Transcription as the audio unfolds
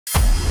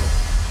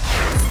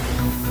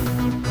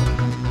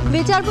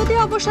বিচারপতি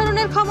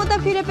অপসারণের ক্ষমতা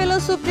ফিরে পেল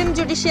সুপ্রিম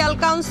জুডিশিয়াল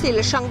কাউন্সিল।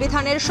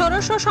 সংবিধানের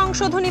 ১৬০০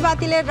 সংশোধনী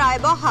বাতিলের রায়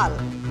বহাল।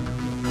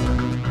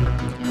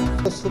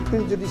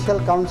 সুপ্রিম জুডিশিয়াল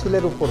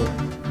কাউন্সিলের উপর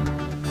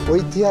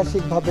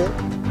ঐতিহাসিকভাবে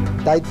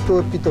দায়িত্ব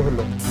অর্পিত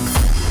হলো।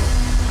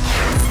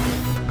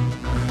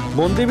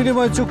 বন্দি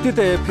বিনিময়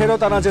চুক্তিতে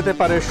ফেরত আনা যেতে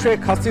পারে শেখ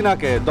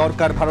হাসিনাকে,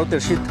 দরকার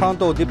ভারতের সিদ্ধান্ত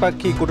ও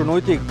দ্বিপাক্ষিক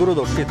কূটনৈতিক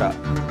দূরদর্শিতা।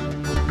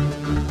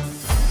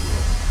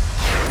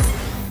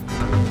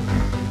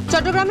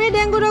 চট্টগ্রামে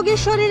ডেঙ্গু রোগীর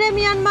শরীরে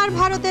মিয়ানমার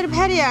ভারতের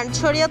ভ্যারিয়েন্ট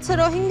ছড়িয়েছে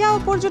রোহিঙ্গা ও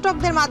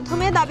পর্যটকদের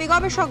মাধ্যমে, দাবি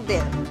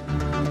গবেষকদের।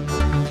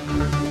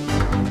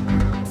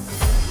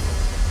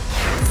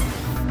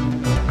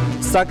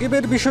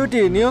 সাকিবের বিষয়টি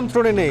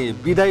নিয়ন্ত্রণে নেই,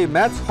 বিদায়ী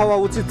ম্যাচ হওয়া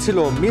উচিত ছিল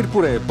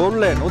মিরপুরে,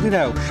 বললেন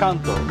অধিনায়ক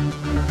শান্ত।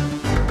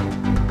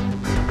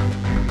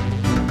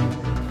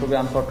 খুবই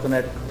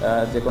আনফর্চুনেট,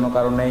 যে কোনো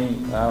কারণেই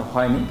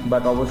হয়নি,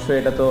 বাট অবশ্যই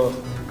এটা তো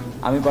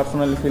আমি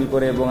পার্সোনালি ফিল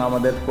করি এবং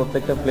আমাদের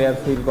প্রত্যেকটা প্লেয়ার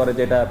ফিল করে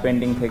যেটা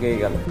পেন্ডিং থেকেই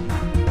গেল।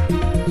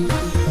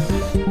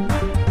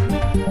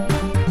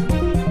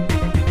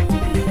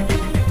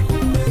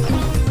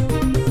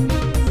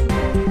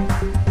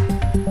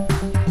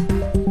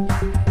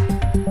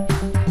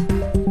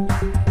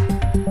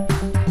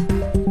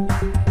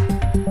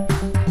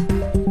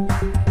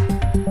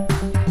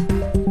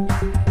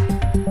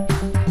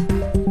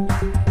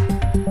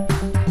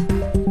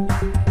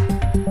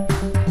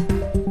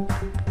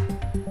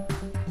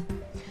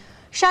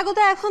 স্বাগত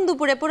এখন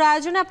দুপুরে পুরো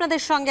আয়োজনে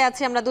আপনাদের সঙ্গে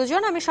আছি আমরা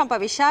দুজন, আমি শম্পা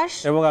বিশ্বাস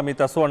এবং আমি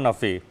তাসওয়ার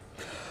নাফি।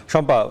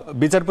 শম্পা,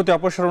 বিচারপতি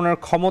অপসারণের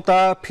ক্ষমতা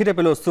ফিরে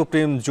পেল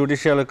সুপ্রিম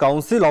জুডিশিয়াল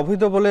কাউন্সিল।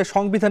 অবৈধ বলে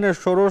সংবিধানের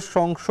 ১৬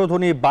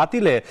 সংশোধনী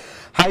বাতিলে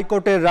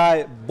হাইকোর্টের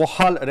রায়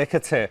বহাল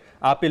রেখেছে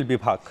আপিল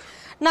বিভাগ।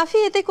 নাফি,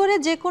 এতে করে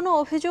যে কোনো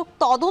অভিযোগ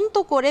তদন্ত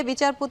করে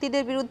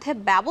বিচারপতিদের বিরুদ্ধে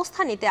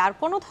ব্যবস্থা নিতে আর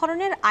কোনো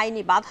ধরনের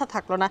আইনি বাধা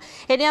থাকলো না।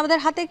 এ নিয়ে আমাদের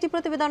হাতে একটি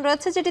প্রতিবেদন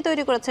রয়েছে, যেটি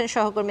তৈরি করেছেন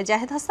সহকর্মী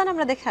জাহিদ হাসান।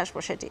 আমরা দেখে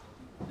আসবো সেটি।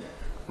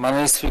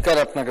 মাননীয় স্পিকার,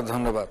 আপনাকে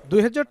ধন্যবাদ।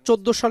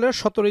 ২০১৪ সালের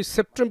 ১৭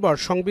 সেপ্টেম্বর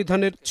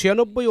সংবিধানের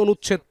 ৯৬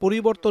 অনুচ্ছেদ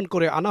পরিবর্তন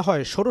করে আনা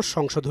হয় ১৬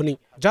 সংশোধনী,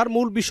 যার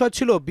মূল বিষয়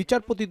ছিল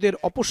বিচারপতিদের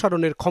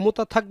অপসারণের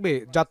ক্ষমতা থাকবে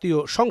জাতীয়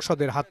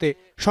সংসদের হাতে।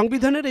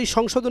 সংবিধানের এই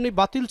সংশোধনী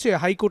বাতিল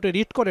চেয়ে হাইকোর্টে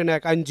রিট করেন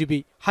এক আইনজীবী।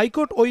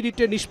 হাইকোর্ট ওই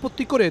রিটে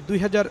নিষ্পত্তি করে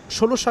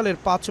 ২০১৬ সালের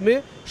 ৫ মে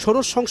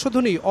 ১৬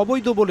 সংশোধনী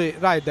অবৈধ বলে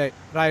রায় দেয়।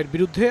 রায়ের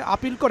বিরুদ্ধে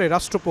আপিল করে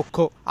রাষ্ট্রপক্ষ।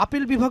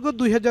 আপিল বিভাগও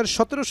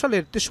 ২০১৭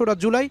 সালের ৩রা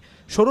জুলাই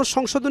 ১৬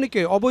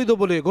 সংশোধনীকে অবৈধ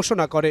বলে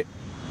ঘোষণা করে।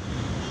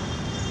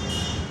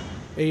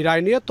 এই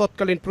রায় নিয়ে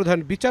তৎকালীন প্রধান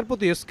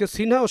বিচারপতি এসকে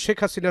সিনহা ও শেখ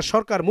হাসিনা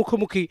সরকার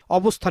মুখোমুখি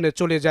অবস্থানে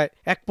চলে যায়।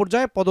 এক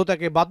পর্যায়ে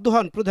পদত্যাগে বাধ্য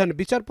হন প্রধান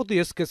বিচারপতি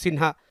এসকে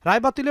সিনহা।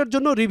 রায় বাতিলের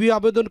জন্য রিভিউ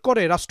আবেদন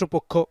করে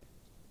রাষ্ট্রপক্ষ।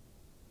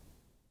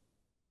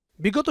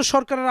 বিগত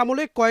সরকারের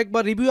আমলে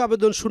কয়েকবার রিভিউ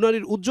আবেদন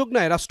শুনানির উদ্যোগ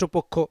নেয়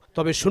রাষ্ট্রপক্ষ,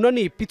 তবে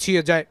শুনানি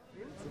পিছিয়ে যায়।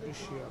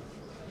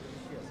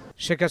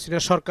 শেখ হাসিনা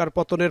সরকার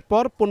পতনের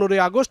পর ১৫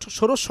 আগস্ট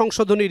 ১৬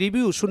 সংশোধনী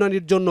রিভিউ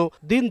শুনানির জন্য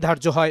দিন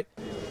ধার্য হয়।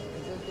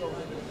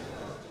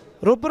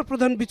 রোববার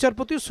প্রধান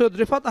বিচারপতি সৈয়দ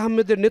রেফাত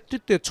আহমেদের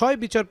নেতৃত্বে ৬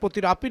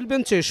 বিচারপতির আপিল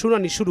বেঞ্চে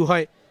শুনানি শুরু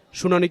হয়।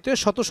 শুনানিতে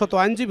শত শত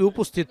আইনজীবী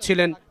উপস্থিত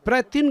ছিলেন।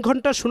 প্রায় ৩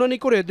 ঘন্টা শুনানি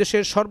করে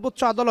দেশের সর্বোচ্চ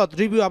আদালত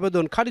রিভিউ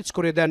আবেদন খারিজ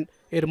করে দেন।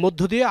 এর মধ্য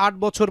দিয়ে ৮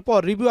 বছর পর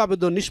রিভিউ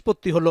আবেদন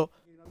নিষ্পত্তি হলো।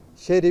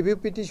 সেই রিভিউ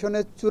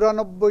পিটিশনে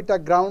 ৯৪টা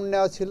গ্রাউন্ড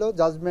নেওয়া ছিল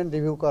জাজমেন্ট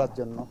রিভিউ করার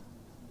জন্য।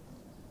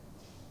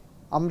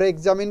 আমরা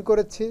এক্সামিন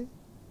করেছি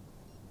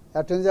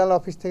অ্যাটর্নি জেনারেল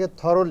অফিস থেকে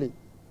থরলি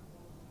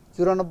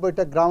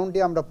 ৯৪টা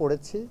গ্রাউন্ডই আমরা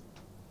পড়েছি।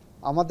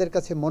 আমাদের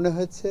কাছে মনে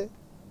হয়েছে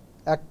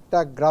একটা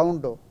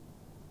গ্রাউন্ডও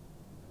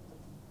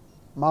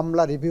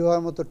মামলা রিভিউ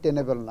হওয়ার মতো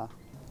টেনেবল না।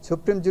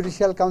 সুপ্রিম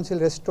জুডিশিয়াল কাউন্সিল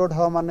রেস্টোর্ড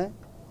হওয়া মানে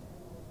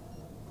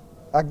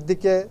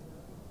একদিকে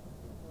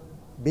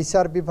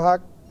বিচার বিভাগ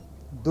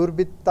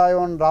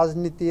দুর্বৃত্তায়ন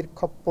রাজনীতির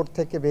খপ্পর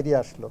থেকে বেরিয়ে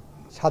আসলো,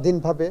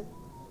 স্বাধীনভাবে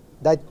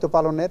দায়িত্ব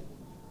পালনের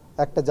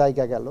একটা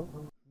জায়গা গেল।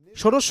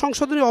 ১৬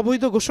 সংশোধনী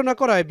অবৈধ ঘোষণা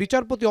করায়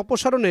বিচারপতি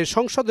অপসারণে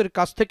সংসদের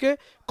কাছ থেকে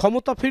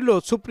ক্ষমতা ফিরল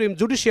সুপ্রিম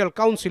জুডিশিয়াল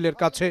কাউন্সিলের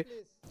কাছে।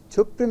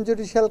 সুপ্রিম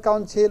জুডিশিয়াল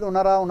কাউন্সিল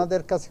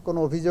ওনাদের কাছে কোনো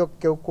অভিযোগ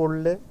কেউ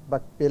করলে বা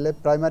পেলে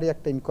প্রাইমারি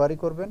একটা ইনকোয়ারি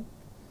করবেন।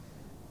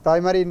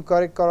 প্রাইমারি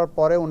ইনকোয়ারি করার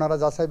পরে ওনারা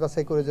যাচাই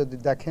বাছাই করে যদি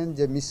দেখেন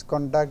যে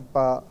মিসকন্ডাক্ট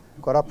বা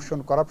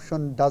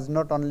করাপশন ডাজ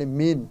নট অনলি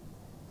মিন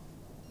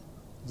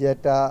যে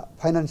এটা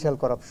financial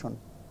corruption,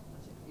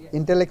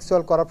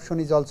 intellectual corruption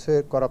is also a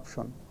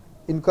corruption.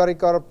 Inquiry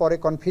করার পরে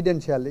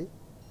কনফিডেন্সিয়ালি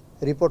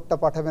রিপোর্টটা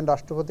পাঠাবেন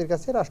রাষ্ট্রপতির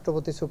কাছে,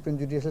 রাষ্ট্রপতি সুপ্রিম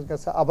জুডিশিয়াল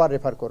কাছে আবার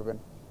রেফার করবেন।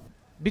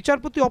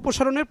 বিচারপতি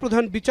অপসারণের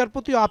প্রধান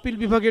বিচারপতি ও আপিল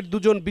বিভাগের ২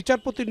 জন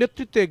বিচারপতির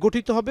নেতৃত্বে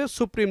গঠিত হবে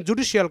সুপ্রিম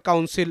জুডিশিয়াল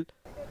কাউন্সিল।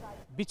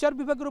 বিচার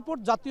বিভাগের উপর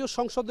জাতীয়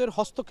সংসদের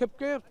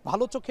হস্তক্ষেপকে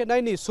ভালো চোখে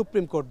নেয়নি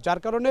সুপ্রিম কোর্ট, যার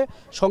কারণে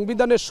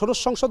সংবিধানের ১৬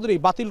 সংশোধনী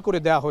বাতিল করে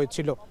দেওয়া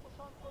হয়েছিল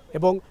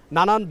এবং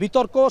নানান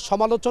বিতর্ক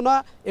সমালোচনা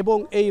এবং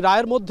এই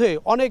রায়ের মধ্যে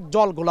অনেক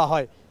জল ঘোলা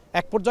হয়।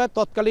 এক পর্যায়ে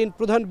তৎকালীন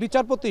প্রধান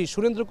বিচারপতি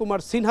সুরেন্দ্র কুমার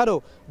সিনহারও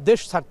দেশ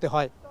ছাড়তে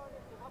হয়।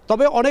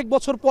 তবে অনেক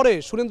বছর পরে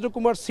সুরেন্দ্র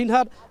কুমার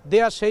সিনহার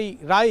দেয়া সেই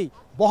রায়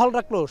বহাল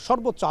রাখল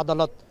সর্বোচ্চ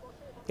আদালত।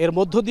 এর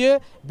মধ্য দিয়ে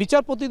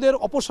বিচারপতিদের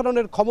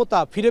অপসারণের ক্ষমতা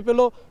ফিরে পেল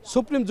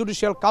সুপ্রিম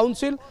জুডিশিয়াল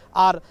কাউন্সিল,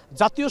 আর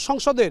জাতীয়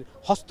সংসদের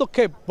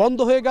হস্তক্ষেপ বন্ধ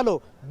হয়ে গেল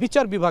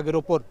বিচার বিভাগের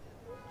ওপর।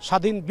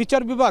 স্বাধীন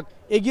বিচার বিভাগ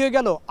এগিয়ে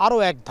গেল আরও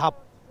এক ধাপ।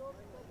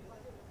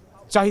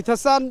 জাহিদ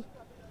হাসান,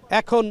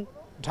 এখন,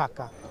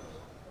 ঢাকা।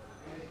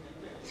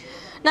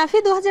 নাফি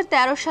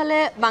 2013 সালে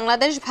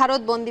বাংলাদেশ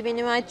ভারত বন্দি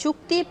বিনিময়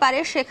চুক্তি পারে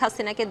শেখ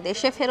হাসিনাকে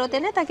দেশে ফেরত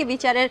এনে তাকে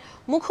বিচারের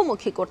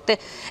মুখোমুখি করতে,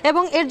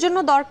 এবং এর জন্য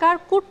দরকার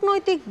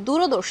কূটনৈতিক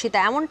দূরদর্শিতা,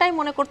 এমনটাই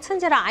মনে করছেন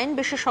যারা আইন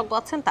বিশেষজ্ঞ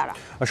আছেন তারা।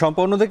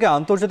 সম্পূর্ণ থেকে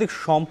আন্তর্জাতিক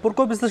সম্পর্ক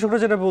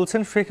বিশ্লেষকরা যেটা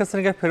বলছেন, শেখ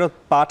হাসিনাকে ফেরত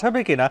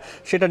পাঠাবে কিনা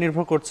সেটা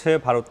নির্ভর করছে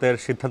ভারতের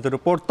সিদ্ধান্তের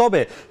উপর।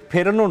 তবে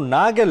ফেরানো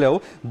না গেলেও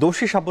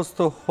দোষী সাব্যস্ত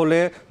হলে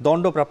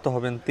দণ্ডপ্রাপ্ত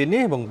হবেন তিনি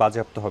এবং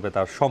বাজেয়াপ্ত হবে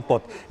তার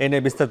সম্পদ। এ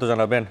নিয়ে বিস্তারিত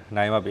জানাবেন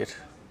নাইমা বীর।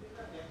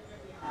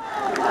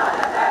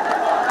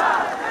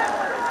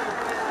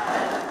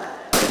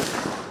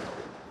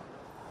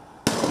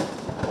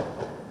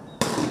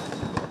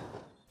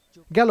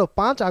 গেল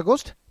 5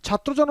 আগস্ট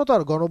ছাত্র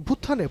জনতার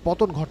গণঅভ্যুত্থানে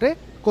পতন ঘটে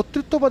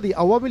কর্তৃত্ববাদী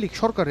আওয়ামী লীগ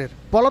সরকারের।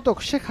 পলাতক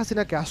শেখ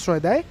হাসিনাকে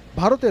আশ্রয় দেয়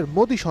ভারতের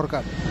মোদী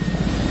সরকার।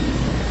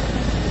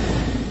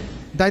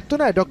 দায়িত্ব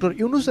নেয় ডক্টর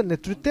ইউনূসের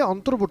নেতৃত্বে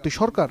অন্তর্বর্তী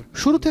সরকার।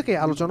 শুরু থেকে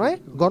আলোচনায়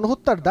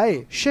গণহত্যার দায়ে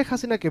শেখ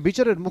হাসিনাকে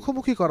বিচারের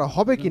মুখোমুখি করা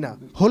হবে কিনা,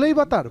 হলেই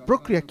বা তার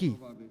প্রক্রিয়া কি।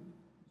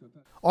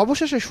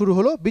 অবশেষে শুরু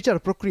হলো বিচার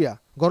প্রক্রিয়া।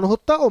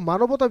 গণহত্যা ও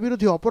মানবতা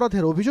বিরোধী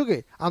অপরাধের অভিযোগে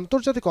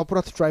আন্তর্জাতিক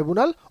অপরাধ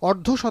ট্রাইব্যুনাল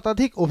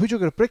অর্ধশতাধিক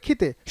অভিযোগের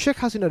প্রেক্ষিতে শেখ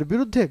হাসিনার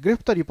বিরুদ্ধে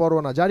গ্রেফতারি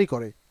পরোয়ানা জারি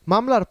করে।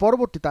 মামলার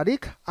পরবর্তী তারিখ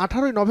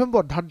 18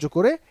 নভেম্বর ধার্য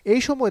করে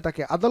এই সময়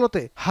তাকে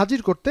আদালতে হাজির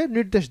করতে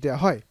নির্দেশ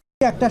দেওয়া হয়।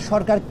 একটা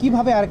সরকার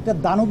কিভাবে আরেকটা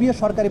দানবীয়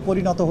সরকারে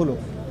পরিণত হলো,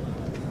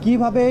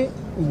 কিভাবে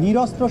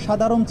নিরস্ত্র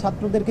সাধারণ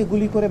ছাত্রদেরকে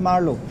গুলি করে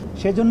মারলো,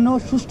 সেজন্য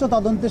সুষ্ঠু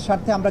তদন্তের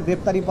স্বার্থে আমরা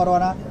গ্রেপ্তারি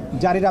পরোয়ানা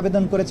জারির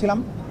আবেদন করেছিলাম।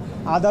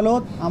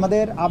 আদালত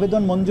আমাদের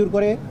আবেদন মঞ্জুর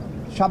করে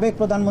সাবেক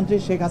প্রধানমন্ত্রী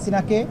শেখ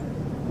হাসিনাকে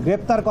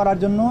গ্রেপ্তার করার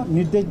জন্য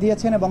নির্দেশ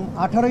দিয়েছেন এবং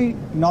 18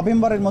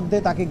 নভেম্বরের মধ্যে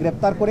তাকে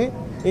গ্রেপ্তার করে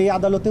এই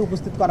আদালতে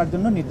উপস্থিত করার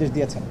জন্য নির্দেশ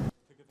দিয়েছেন।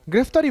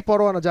 গ্রেফতারি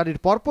পরোয়ানা জারির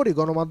পরপরই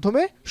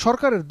গণমাধ্যমে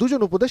সরকারের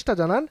দুজন উপদেষ্টা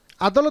জানান,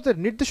 আদালতের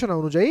নির্দেশনা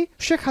অনুযায়ী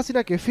শেখ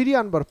হাসিনাকে ফিরিয়ে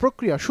আনবার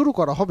প্রক্রিয়া শুরু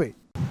করা হবে।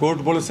 কোর্ট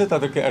বলেছে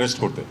তাদেরকে অ্যারেস্ট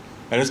করতে।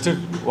 অ্যারেস্টের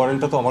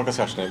ওয়ারেন্টটা তো আমার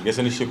কাছে আসে না,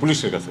 গেছে নিশ্চয়ই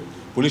পুলিশের কাছে।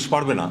 পুলিশ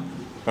পারবে না,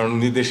 কারণ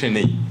নির্দেশে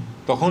নেই।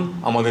 তখন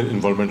আমাদের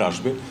ইনভলভমেন্ট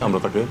আসবে, আমরা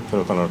তাকে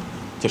ফেরত আনার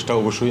চেষ্টা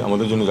অবশ্যই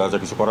আমাদের জন্য যা যা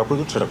কিছু করা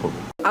প্রয়োজন সেটা করব।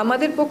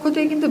 আমাদের পক্ষ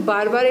থেকে কিন্তু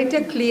বারবার এটা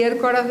ক্লিয়ার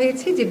করা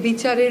হয়েছে যে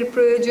বিচারের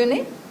প্রয়োজনে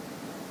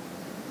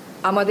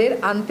আমাদের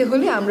আনতে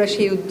হলে আমরা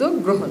সেই উদ্যোগ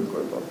গ্রহণ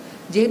করব।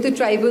 যেহেতু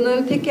ট্রাইব্যুনাল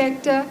থেকে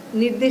একটা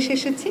নির্দেশ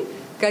এসেছে,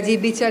 কাজেই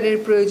বিচারের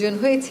প্রয়োজন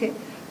হয়েছে,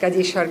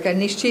 কাজেই সরকার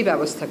নিশ্চয়ই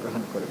ব্যবস্থা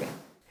গ্রহণ করবে।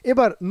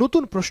 এবার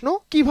নতুন প্রশ্ন,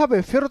 কিভাবে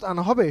ফেরত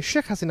আনা হবে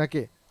শেখ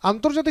হাসিনাকে।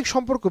 আন্তর্জাতিক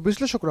সম্পর্ক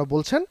বিশ্লেষকরা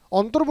বলছেন,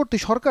 অন্তর্বর্তী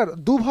সরকার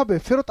দুভাবে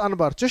ফেরত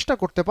আনবার চেষ্টা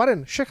করতে পারেন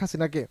শেখ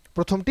হাসিনাকে।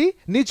 প্রথমটি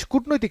নিজ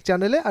কূটনৈতিক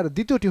চ্যানেলে, আর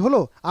দ্বিতীয়টি হলো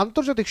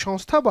আন্তর্জাতিক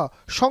সংস্থা বা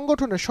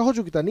সংগঠনের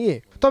সহযোগিতা নিয়ে।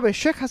 তবে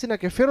শেখ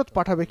হাসিনাকে ফেরত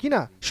পাঠাবে কিনা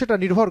সেটা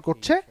নির্ভর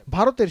করছে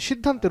ভারতের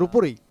সিদ্ধান্তের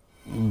উপরেই।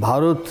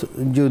 ভারত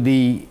যদি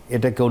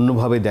এটাকে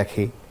অন্যভাবে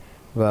দেখে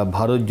বা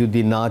ভারত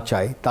যদি না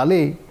চায়, তাহলে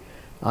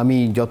আমি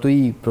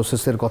যতই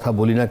প্রসেসের কথা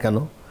বলি না কেন,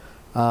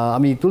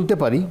 আমি তুলতে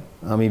পারি,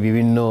 আমি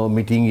বিভিন্ন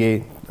মিটিংয়ে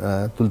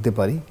তুলতে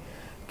পারি,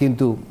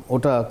 কিন্তু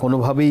ওটা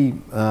কোনোভাবেই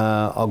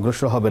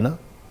অগ্রসর হবে না,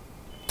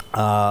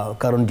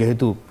 কারণ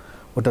যেহেতু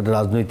ওটা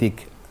রাজনৈতিক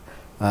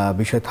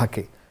বিষয়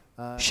থাকে।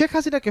 শেখ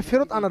হাসিনাকে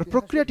ফেরত আনার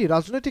প্রক্রিয়াটি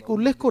রাজনৈতিক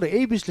উল্লেখ করে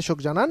এই বিশ্লেষক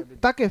জানান,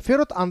 তাকে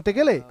ফেরত আনতে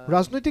গেলে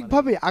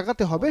রাজনৈতিকভাবে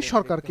আগাতে হবে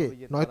সরকারকে,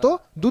 নয়তো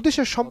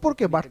দুদেশের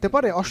সম্পর্কে বাড়তে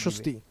পারে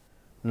অস্বস্তি।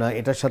 না,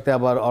 এটার সাথে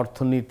আবার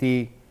অর্থনীতি,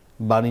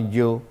 বাণিজ্য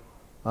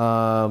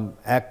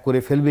এক করে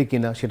ফেলবে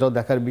কিনা সেটাও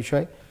দেখার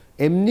বিষয়।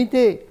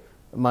 এমনিতে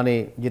মানে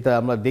যেটা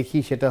আমরা দেখি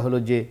সেটা হলো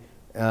যে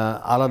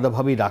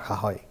আলাদাভাবেই রাখা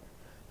হয়।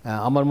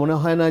 আমার মনে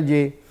হয় না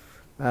যে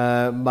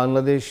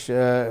বাংলাদেশ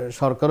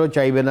সরকারও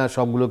চাইবে না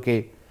সবগুলোকে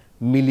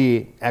মিলিয়ে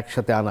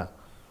একসাথে আনা,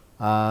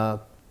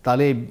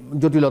 তাহলে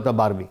জটিলতা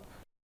বাড়বে।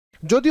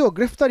 যদিও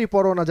গ্রেফতারি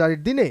পরোয়ানা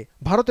জারির দিনে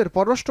ভারতের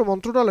পররাষ্ট্র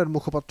মন্ত্রণালয়ের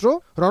মুখপাত্র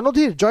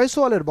রণধীর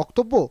জয়সওয়ালের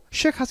বক্তব্য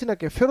শেখ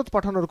হাসিনাকে ফেরত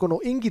পাঠানোর কোনো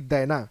ইঙ্গিত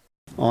দেয় না।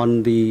 On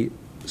the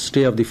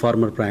stay of the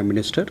former Prime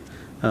Minister,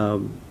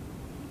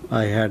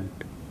 I had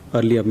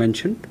earlier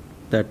mentioned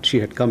that she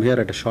had come here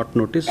at a short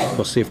notice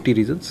for safety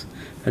reasons,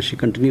 and she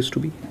continues to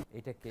be.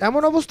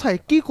 এমন অবস্থায়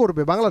কি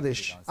করবে বাংলাদেশ?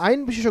 আইন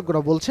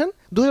বিশেষজ্ঞরা বলছেন,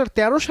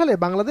 2013 সালে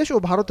বাংলাদেশ ও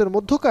ভারতের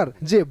মধ্যকার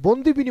যে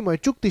বন্দি বিনিময়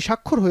চুক্তি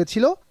স্বাক্ষর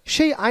হয়েছিল,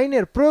 সেই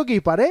আইনের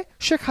প্রয়োগই পারে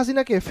শেখ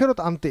হাসিনাকে ফেরত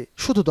আনতে।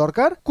 শুধু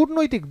দরকার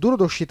কূটনৈতিক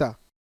দূরদর্শিতা।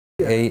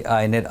 এই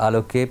আইনের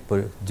আলোকে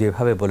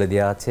যেভাবে বলে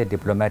দেওয়া আছে,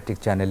 ডিপ্লোম্যাটিক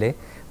চ্যানেলে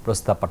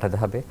প্রস্তাব পাঠাতে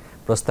হবে।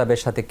 প্রস্তাবের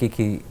সাথে কি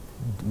কি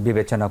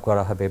বিবেচনা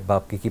করা হবে বা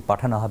কি কি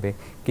পাঠানো হবে,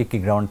 কি কি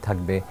গ্রাউন্ড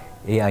থাকবে,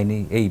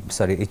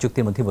 এই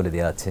চুক্তির মধ্যে বলে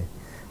দেওয়া আছে।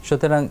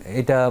 সুতরাং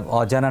এটা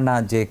অজানা না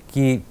যে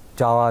কি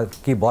চাওয়া,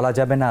 কি বলা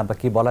যাবে না বা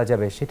কি বলা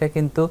যাবে, সেটা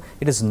কিন্তু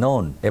ইট ইজ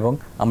নোন। এবং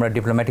আমরা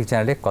ডিপ্লোম্যাটিক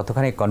চ্যানেলে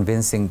কতখানি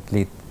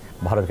কনভিন্সিংলি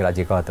ভারতকে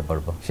রাজি করাতে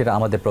পারবো, সেটা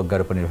আমাদের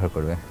প্রজ্ঞার উপর নির্ভর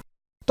করবে।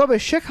 তবে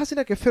শেখ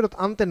হাসিনাকে ফেরত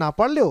আনতে না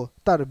পারলেও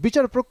তার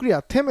বিচার প্রক্রিয়া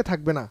থেমে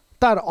থাকবে না।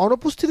 তার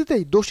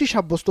অনুপস্থিতিতেই দোষী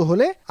সাব্যস্ত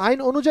হলে আইন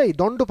অনুযায়ী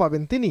দণ্ড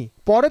পাবেন তিনি,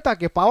 পরে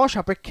তাকে পাওয়া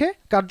সাপেক্ষে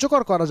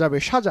কার্যকর করা যাবে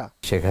সাজা।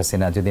 শেখ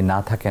হাসিনা যদি না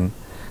থাকেন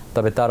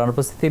তবে তার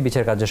অনুপস্থিতি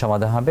বিচার কার্য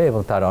সমাধান হবে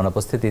এবং তার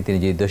অনুপস্থিতি তিনি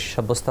যদি দোষী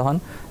সাব্যস্ত হন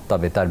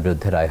তবে তার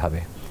বিরুদ্ধে রায় হবে,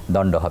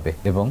 দণ্ড হবে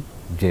এবং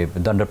যে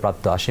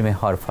দণ্ডপ্রাপ্ত আসামি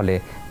হওয়ার ফলে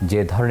যে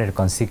ধরনের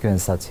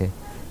কনসিকুয়েন্স আছে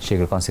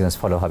সেগুলো কনসিকুয়েন্স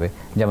ফলো হবে।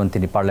 যেমন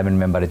তিনি পার্লামেন্ট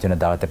মেম্বারের জন্য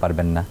দাঁড়াতে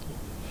পারবেন না,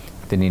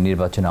 তিনি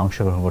নির্বাচনে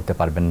অংশগ্রহণ করতে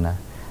পারবেন না,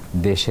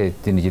 দেশে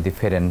তিনি যদি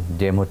ফেরেন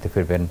যে মুহূর্তে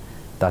ফিরবেন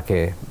তাকে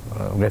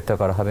গ্রেপ্তার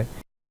করা হবে।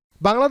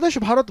 বাংলাদেশ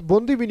ভারত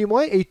বন্দি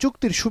বিনিময়ে এই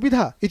চুক্তির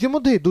সুবিধা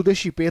ইতিমধ্যেই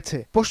দুদেশই পেয়েছে।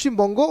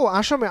 পশ্চিমবঙ্গ ও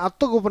আসামে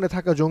আত্মগোপনে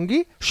থাকা জঙ্গি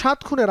 7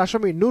 খুনের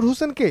আসামি নূর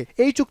হোসেনকে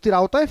এই চুক্তির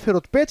আওতায়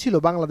ফেরত পেয়েছিল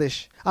বাংলাদেশ,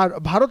 আর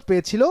ভারত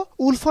পেয়েছিল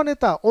উলফা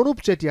নেতা অনুপ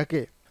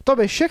চেটিয়াকে।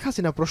 তবে শেখ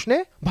হাসিনা প্রশ্নে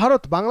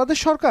ভারত বাংলাদেশ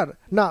সরকার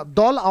না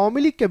দল আওয়ামী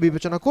লীগকে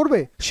বিবেচনা করবে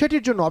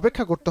সেটির জন্য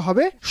অপেক্ষা করতে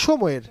হবে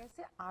সময়ের।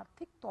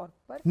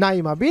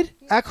 নাইম আবির,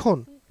 এখন,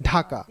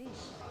 ঢাকা।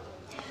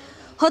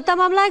 হত্যা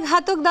মামলায়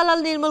ঘাতক দালাল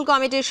নির্মূল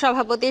কমিটির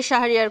সভাপতি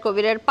শাহরিয়ার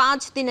কবিরের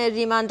 5 দিনের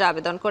রিমান্ড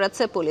আবেদন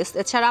করেছে পুলিশ।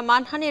 এছাড়া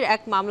মানহানির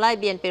এক মামলায়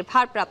বিএনপির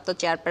ভারপ্রাপ্ত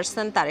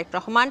চেয়ারপারসন তারেক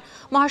রহমান,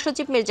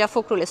 মহাসচিব মির্জা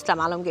ফখরুল ইসলাম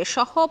আলমগীর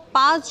সহ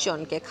 5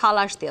 জনকে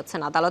খালাস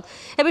দিয়েছেন আদালত।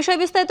 এ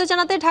বিষয়ে বিস্তারিত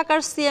জানাতে ঢাকার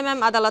সিএমএম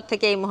আদালত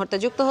থেকে এই মুহূর্তে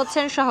যুক্ত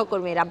হচ্ছেন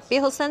সহকর্মী রাব্বি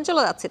হোসেন।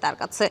 চলে যাচ্ছি তার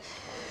কাছে।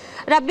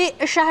 রাব্বি,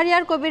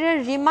 শাহরিয়ার কবিরের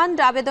রিমান্ড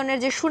আবেদনের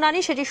যে শুনানি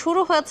সেটি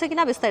শুরু হয়েছে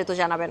কিনা বিস্তারিত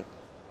জানাবেন।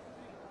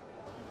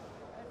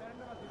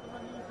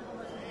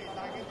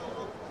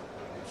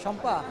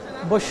 শম্পা,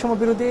 বৈষম্য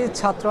বিরোধী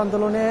ছাত্র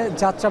আন্দোলনে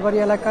যাত্রাবাড়ি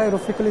এলাকায়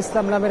রফিকুল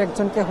ইসলাম নামের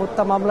একজনকে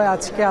হত্যা মামলায়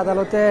আজকে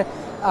আদালতে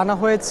আনা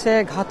হয়েছে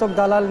ঘাতক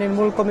দালাল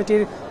নির্মূল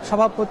কমিটির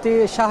সভাপতি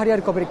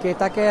শাহরিয়ার কবিরকে।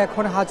 তাকে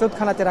এখন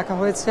হাজতখানাতে রাখা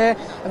হয়েছে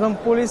এবং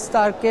পুলিশ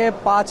তাকে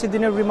 5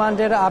 দিনের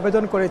রিমান্ডের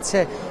আবেদন করেছে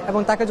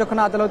এবং তাকে যখন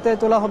আদালতে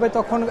তোলা হবে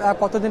তখন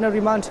কত দিনের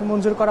রিমান্ড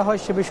মঞ্জুর করা হয়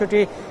সে বিষয়টি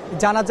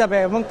জানা যাবে।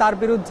 এবং তার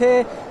বিরুদ্ধে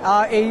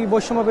এই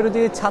বৈষম্য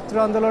বিরোধী ছাত্র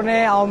আন্দোলনে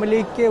আওয়ামী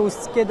লীগকে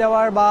উস্কে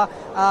দেওয়ার বা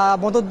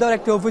মদত দেওয়ার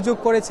একটি অভিযোগ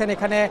করেছেন।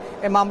 এখানে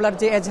মামলার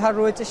যে এজাহার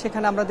রয়েছে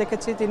সেখানে আমরা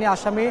দেখেছি তিনি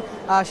আসামি,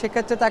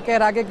 সেক্ষেত্রে তাকে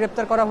এর আগে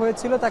গ্রেপ্তার করা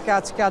হয়েছিল, তাকে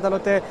আজকে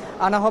আদালতে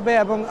আনা হবে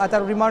এবং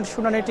তার রিমান্ড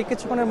শুনানিটি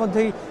কিছুক্ষণের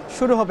মধ্যেই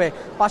শুরু হবে।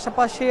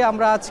 পাশাপাশি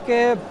আমরা আজকে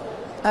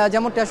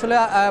যেমনটি আসলে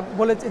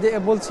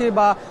বলছি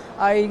বা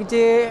এই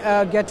যে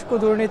গ্যাটকো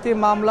দুর্নীতি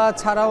মামলা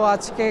ছাড়াও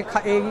আজকে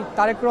এই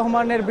তারেক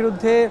রহমানের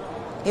বিরুদ্ধে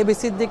এবি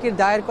সিদ্দিকীর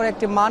দায়ের করে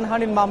একটি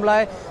মানহানির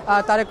মামলায়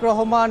তারেক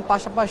রহমান,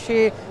 পাশাপাশি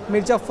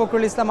মির্জা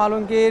ফখরুল ইসলাম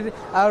আলমগীর,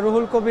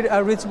 রুহুল কবির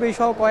রিজভী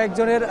সহ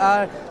কয়েকজনের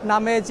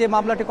নামে যে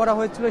মামলাটি করা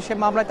হয়েছিল সে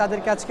মামলায়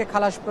তাদেরকে আজকে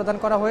খালাস প্রদান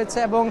করা হয়েছে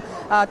এবং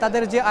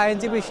তাদের যে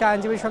আইনজীবী সে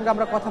আইনজীবীর সঙ্গে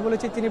আমরা কথা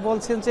বলেছি। তিনি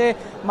বলছেন যে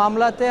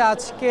মামলাতে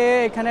আজকে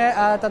এখানে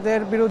তাদের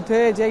বিরুদ্ধে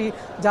যেই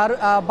যার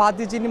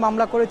বাদী যিনি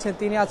মামলা করেছেন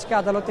তিনি আজকে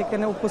আদালতে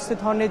এখানে উপস্থিত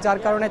হননি, যার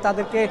কারণে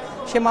তাদেরকে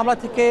সে মামলা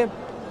থেকে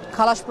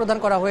খালাস প্রদান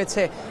করা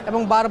হয়েছে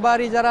এবং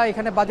বারবারই যারা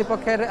এখানে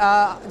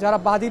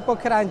বাদী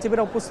পক্ষের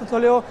আইনজীবীরা উপস্থিত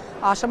হলেও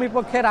আসামি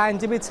পক্ষের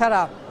আইনজীবী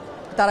ছাড়া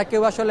তারা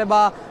কেউ আসলে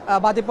বা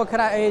বাদী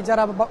পক্ষের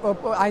যারা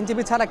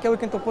আইনজীবী ছাড়া কেউ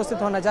কিন্তু উপস্থিত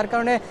হন না, যার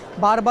কারণে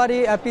বারবারই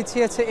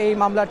পিছিয়েছে এই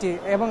মামলাটি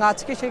এবং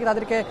আজকে সেই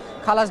তাদেরকে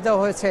খালাস দেওয়া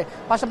হয়েছে।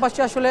 পাশাপাশি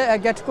আসলে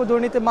গ্যাটকো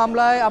দুর্নীতি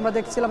মামলায় আমরা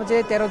দেখছিলাম যে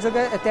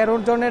 13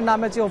 জনের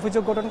নামে যে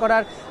অভিযোগ গঠন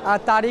করার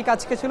তারিখ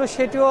আজকে ছিল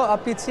সেটিও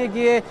পিছিয়ে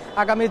গিয়ে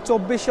আগামী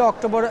 24শে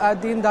অক্টোবর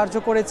দিন ধার্য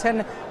করেছেন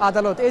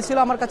আদালত। এই ছিল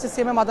আমার কাছে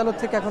সিএমএম আদালত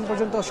থেকে এখন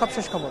পর্যন্ত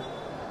সবশেষ খবর।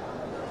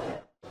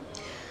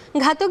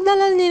 ঘাতক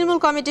দালাল নির্মূল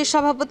কমিটির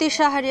সভাপতি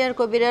শাহরিয়ার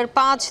কবিরের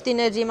 5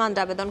 দিনের রিমান্ড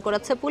আবেদন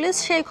করেছে পুলিশ।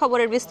 সেই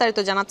খবরের বিস্তারিত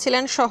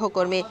জানাচ্ছিলেন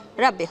সহকর্মী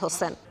রাব্বি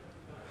হোসেন।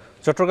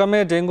 চট্টগ্রামে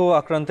ডেঙ্গু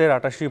আক্রান্তের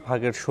 88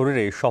 ভাগের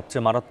শরীরেই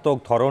সবচেয়ে মারাত্মক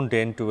ধরন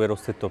ডেন2 এর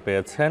অস্তিত্ব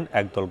পেয়েছেন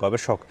একদল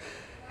গবেষক।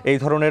 এই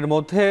ধরনের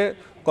মধ্যে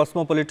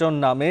কসমোপলিটন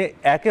নামে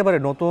একেবারে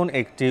নতুন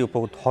একটি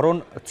উপধরন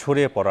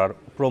ছড়িয়ে পড়ার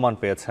প্রমাণ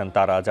পেয়েছেন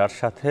তারা, যার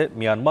সাথে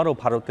মিয়ানমার ও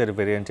ভারতের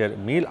ভেরিয়েন্টের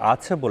মিল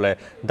আছে বলে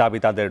দাবি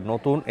তাদের।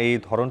 নতুন এই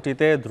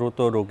ধরনটিতে দ্রুত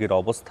রোগীর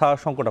অবস্থা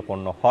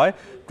সংকটাপন্ন হয়,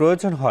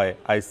 প্রয়োজন হয়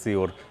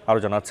আইসিইউর। আরও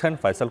জানাচ্ছেন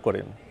ফাইসাল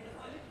করিম।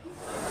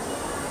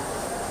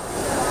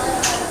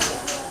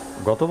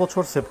 গত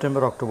বছর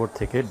সেপ্টেম্বর অক্টোবর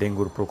থেকে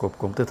ডেঙ্গুর প্রকোপ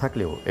কমতে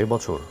থাকলেও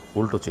এবছর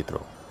উল্টো চিত্র।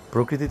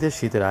 প্রকৃতিতে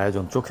শীতের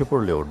আয়োজন চোখে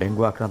পড়লেও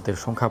ডেঙ্গু আক্রান্তের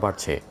সংখ্যা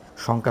বাড়ছে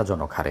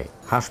শঙ্কাজনক হারে।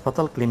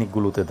 হাসপাতাল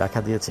ক্লিনিকগুলোতে দেখা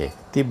দিয়েছে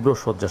তীব্র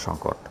শয্যা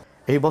সংকট।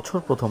 এই বছর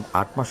প্রথম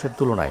 8 মাসের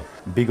তুলনায়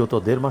বিগত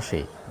 1.5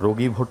 মাসেই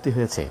রোগী ভর্তি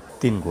হয়েছে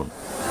 3 গুণ।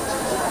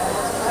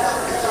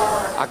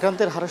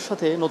 আক্রান্তের হারের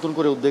সাথে নতুন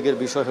করে উদ্বেগের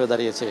বিষয় হয়ে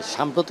দাঁড়িয়েছে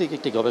সাম্প্রতিক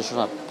একটি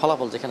গবেষণার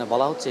ফলাফল, যেখানে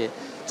বলা হচ্ছে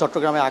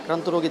চট্টগ্রামে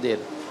আক্রান্ত রোগীদের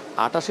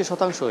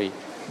 88%ই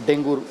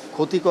ডেঙ্গুর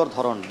ক্ষতিকর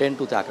ধরন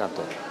ডেন2তে আক্রান্ত।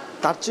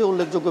 তার চেয়ে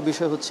উল্লেখযোগ্য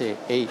বিষয় হচ্ছে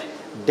এই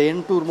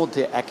ডেন2র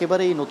মধ্যে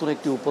একেবারেই নতুন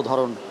একটি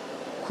উপধরন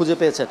খুঁজে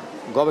পেয়েছেন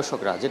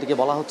গবেষকরা, যেটিকে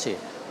বলা হচ্ছে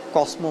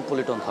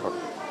কসমোপলিটন ধরন।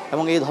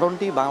 এবং এই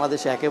ধরনটি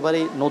বাংলাদেশে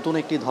একেবারেই নতুন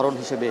একটি ধরন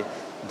হিসেবে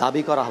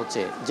দাবি করা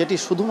হচ্ছে, যেটি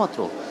শুধুমাত্র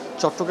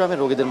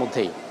চট্টগ্রামের রোগীদের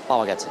মধ্যেই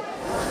পাওয়া গেছে।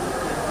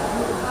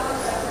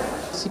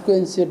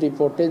 সিকোয়েন্সিয়াল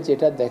রিপোর্টে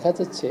যেটা দেখা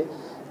যাচ্ছে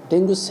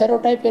ডেঙ্গু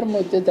সেরোটাইপের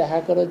মধ্যে দেখা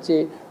করে যে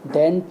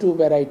ডেন2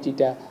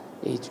 ভ্যারাইটিটা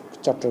এই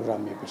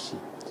চট্টগ্রামে বেশি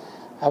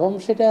এবং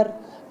সেটার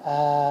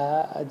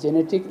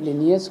জেনেটিক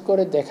লিনিয়েজ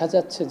করে দেখা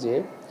যাচ্ছে যে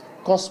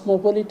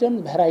কসমোপলিটন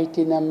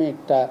ভ্যারাইটি নামে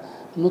একটা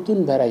নতুন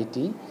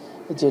ভ্যারাইটি,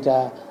 যেটা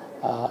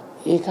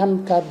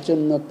এখানকার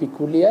জন্য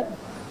পিকুলিয়ার।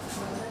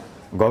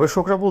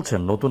 গবেষকরা বলছেন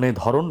নতুন এই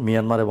ধরন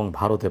মিয়ানমার এবং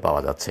ভারতে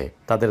পাওয়া যাচ্ছে।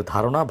 তাদের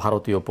ধারণা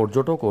ভারতীয়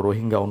পর্যটক ও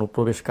রোহিঙ্গা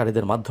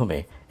অনুপ্রবেশকারীদের মাধ্যমে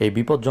এই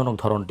বিপজ্জনক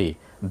ধরনটি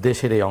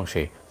দেশের এই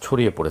অংশে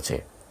ছড়িয়ে পড়েছে।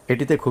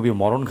 এটিতে খুবই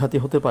মরণঘাতী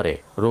হতে পারে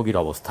রোগীর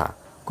অবস্থা।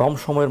 কম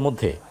সময়ের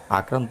মধ্যে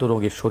আক্রান্ত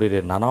রোগীর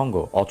শরীরের নানা অঙ্গ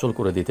অচল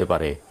করে দিতে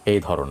পারে এই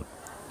ধরন।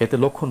 এতে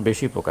লক্ষণ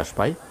বেশি প্রকাশ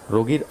পায়,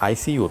 রোগীর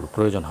আইসিইউর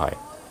প্রয়োজন হয়।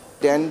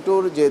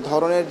 ডেন্টুর যে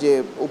ধরনের যে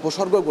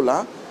উপসর্গগুলা,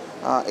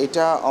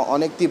 এটা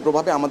অনেক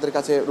তীব্রভাবে আমাদের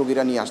কাছে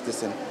রোগীরা নিয়ে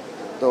আসতেছেন।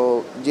 তো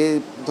যে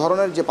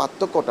ধরনের যে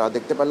পার্থক্যটা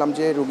দেখতে পেলাম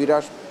যে রোগীরা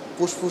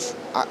ফুসফুস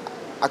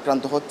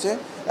আক্রান্ত হচ্ছে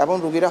এবং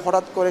রোগীরা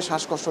হঠাৎ করে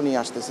শ্বাসকষ্ট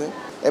নিয়ে আসতেছে,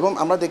 এবং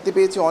আমরা দেখতে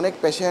পেয়েছি অনেক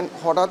পেশেন্ট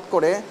হঠাৎ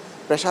করে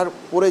প্রেশার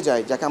পড়ে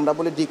যায়, যাকে আমরা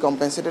বলি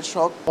ডিকম্পেনসেটেড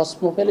শক।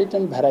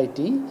 কসমোপলিটন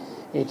ভ্যারাইটি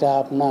এটা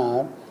আপনার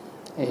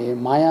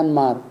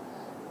মায়ানমার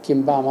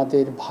কিংবা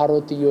আমাদের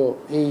ভারতীয়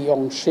এই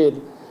অংশের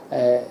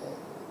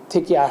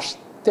থেকে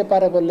আসতে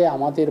পারে বলে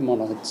আমাদের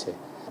মনে হচ্ছে।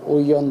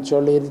 ওই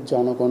অঞ্চলের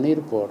জনগণের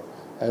উপর,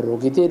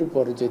 রোগীদের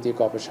উপর যদি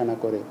গবেষণা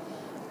করে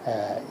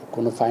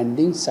কোনো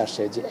ফাইন্ডিংস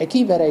আসে যে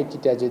একই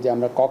ভ্যারাইটিটা যদি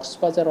আমরা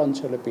কক্সবাজার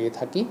অঞ্চলে পেয়ে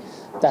থাকি,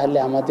 তাহলে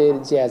আমাদের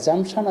যে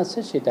অ্যাজাম্পশন আছে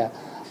সেটা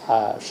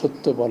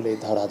সত্য বলে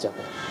ধরা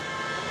যাবে।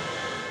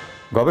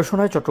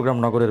 গবেষণায় চট্টগ্রাম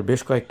নগরের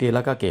বেশ কয়েকটি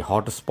এলাকাকে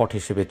হটস্পট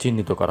হিসেবে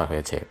চিহ্নিত করা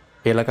হয়েছে।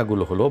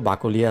 এলাকাগুলো হলো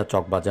বাকলিয়া,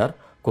 চকবাজার,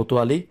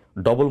 কোতোয়ালি,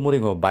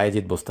 ডবলমুরিং ও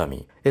বায়েজিদ বোস্তামি।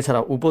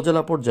 এছাড়া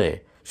উপজেলা পর্যায়ে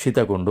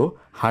সীতাকুণ্ড,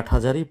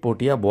 হাটহাজারী,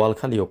 পটিয়া,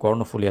 বোয়ালখালী ও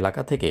কর্ণফুলী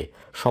এলাকা থেকে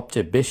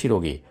সবচেয়ে বেশি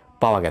রোগী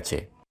পাওয়া গেছে।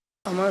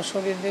 আমার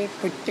শরীরে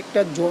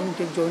প্রত্যেকটা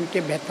জয়েন্টে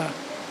ব্যথা,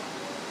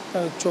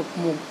 চোখ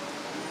মুখ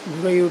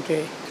ঘুরে উঠে।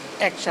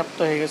 1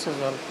 সপ্তাহ হয়ে গেছে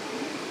জ্বর,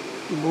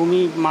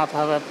 বমি,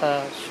 মাথা ব্যথা,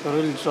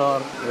 শরীর জ্বর।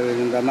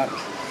 আমার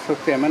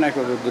শক্তি এমন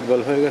একটা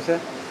দুর্বল হয়ে গেছে,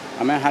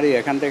 আমি হারিয়ে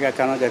এখান থেকে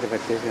কেন যেতে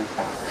পারতেছি।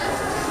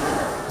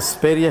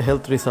 স্পেরিয়া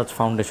হেলথ রিসার্চ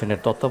ফাউন্ডেশনের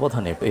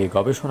তত্ত্বাবধানে এই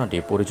গবেষণাটি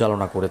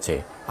পরিচালনা করেছে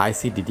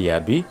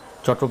আইসিডিডিআরবি,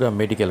 চট্টগ্রাম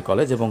মেডিকেল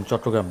কলেজ এবং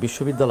চট্টগ্রাম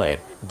বিশ্ববিদ্যালয়ের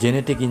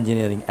জেনেটিক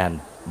ইঞ্জিনিয়ারিং অ্যান্ড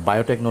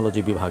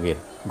বায়োটেকনোলজি বিভাগের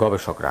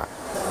গবেষকরা।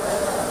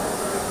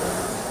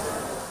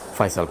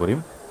 ফাইসাল করিম,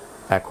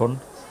 এখন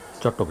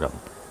চট্টগ্রাম।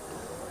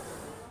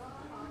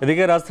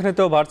 এদিকে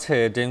রাজধানীতেও বাড়ছে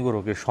ডেঙ্গু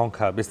রোগীর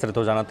সংখ্যা। বিস্তারিত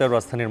জানাতে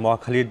রাজধানীর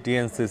মহাখালীর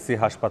ডিএনসিসি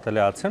হাসপাতালে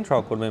আছেন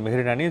সহকর্মী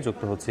মেহেরিন আনি,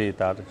 যুক্ত হচ্ছি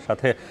তার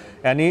সাথে।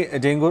 অ্যানি,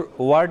 ডেঙ্গুর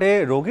ওয়ার্ডে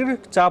রোগীর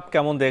চাপ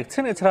কেমন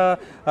দেখছেন? এছাড়া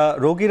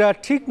রোগীরা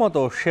ঠিক মতো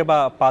সেবা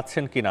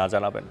পাচ্ছেন কিনা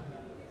জানাবেন।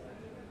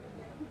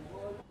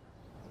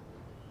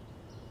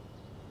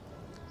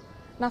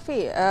 নাফি,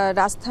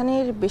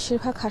 রাজধানীর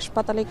বেশিরভাগ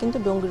হাসপাতালে কিন্তু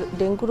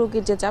ডেঙ্গু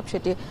রোগীর যে চাপ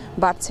সেটি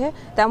বাড়ছে।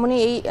 তেমনি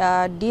এই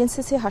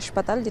ডিএনসিসি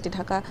হাসপাতাল, যেটি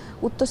ঢাকা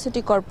উত্তর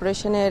সিটি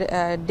কর্পোরেশনের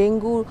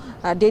ডেঙ্গু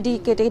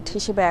ডেডিকেটেড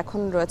হিসেবে এখন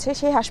রয়েছে,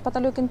 সেই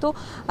হাসপাতালেও কিন্তু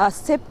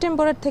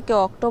সেপ্টেম্বরের থেকে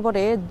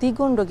অক্টোবরে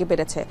দ্বিগুণ রোগী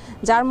বেড়েছে।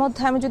 যার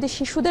মধ্যে আমি যদি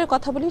শিশুদের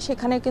কথা বলি,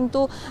 সেখানে কিন্তু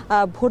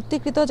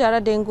ভর্তিকৃত যারা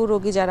ডেঙ্গু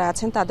রোগী যারা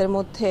আছেন তাদের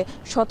মধ্যে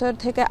 17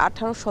 থেকে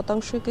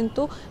 18%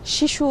 কিন্তু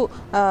শিশু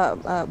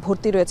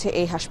ভর্তি রয়েছে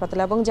এই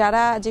হাসপাতালে। এবং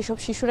যারা যেসব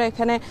শিশুরা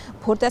এখানে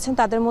ভর্তি আছেন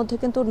তাদের মধ্যে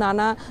কিন্তু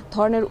নানা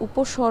ধরনের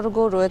উপসর্গ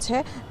রয়েছে।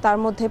 তার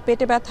মধ্যে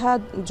পেটে ব্যথা,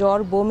 জ্বর,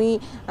 বমি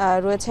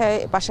রয়েছে।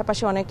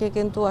 পাশাপাশি অনেকে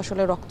কিন্তু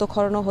আসলে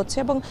রক্তক্ষরণও হচ্ছে।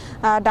 এবং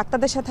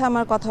ডাক্তারদের সাথে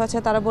আমার কথা হয়েছে,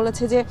 তারা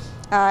বলেছে যে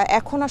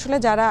এখন আসলে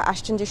যারা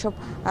আসছেন, যেসব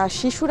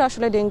শিশুরা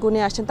আসলে ডেঙ্গু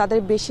নিয়ে আসছেন, তাদের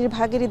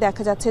বেশিরভাগেরই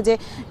দেখা যাচ্ছে যে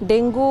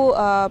ডেঙ্গু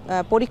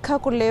পরীক্ষা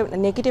করলে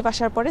নেগেটিভ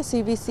আসার পরে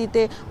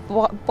সিবিসিতে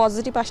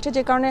পজিটিভ আসছে,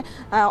 যে কারণে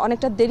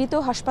অনেকটা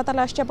দেরিতেও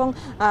হাসপাতালে আসছে এবং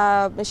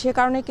সে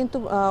কারণে কিন্তু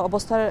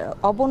অবস্থার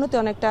অবনতি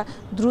অনেকটা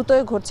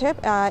দ্রুতই ঘটছে।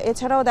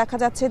 এছাড়াও দেখা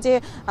যাচ্ছে যে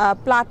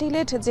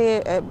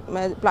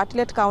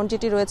প্লাটিলেট কাউন্ট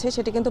যেটি রয়েছে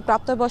সেটি কিন্তু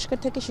প্রাপ্তবয়স্কের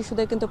থেকে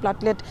শিশুদের কিন্তু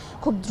প্লাটিলেট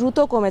খুব দ্রুত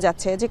কমে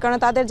যাচ্ছে, যে কারণে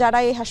তাদের যারা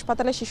এই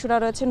হাসপাতালে শিশুরা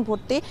রয়েছেন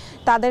ভর্তি,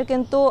 তাদের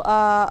কিন্তু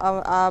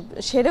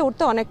সেরে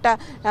উঠতে অনেকটা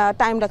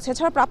টাইম লাগছে।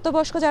 এছাড়া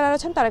প্রাপ্তবয়স্ক যারা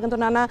রয়েছেন তারা কিন্তু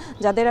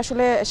যাদের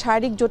আসলে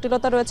শারীরিক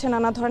জটিলতা রয়েছে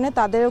নানা ধরনের,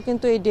 তাদেরও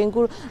কিন্তু এই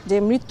ডেঙ্গুর যে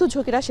মৃত্যু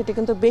ঝুঁকিটা সেটি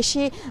কিন্তু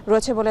বেশি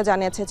রয়েছে বলে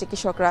জানিয়েছে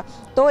চিকিৎসকরা।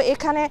 তো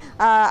এখানে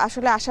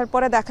আসলে আসার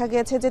পরে দেখা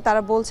গিয়েছে যে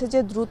তারা বলছে যে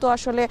দ্রুত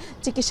আসলে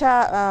চিকিৎসা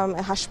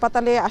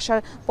হাসপাতালে আসার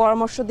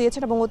পরামর্শ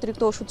দিয়েছেন এবং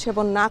অতিরিক্ত ওষুধ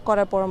সেবন না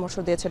করার পরামর্শ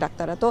দিয়েছে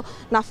ডাক্তাররা। তো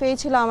নাফি,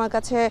 ছিল আমার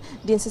কাছে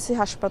ডিএনসিসি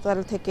হাসপাতাল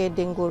থেকে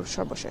ডেঙ্গুর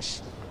সর্বশেষ।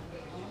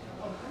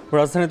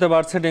 রাজধানীতে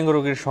বাড়ছে ডেঙ্গু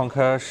রোগীর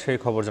সংখ্যা, সেই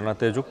খবর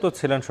জানাতে যুক্ত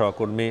ছিলেন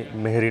সহকর্মী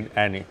মেহেরিন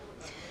আনি।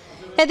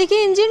 এদিকে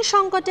ইঞ্জিন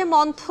সংকটে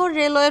মন্থর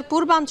রেলওয়ের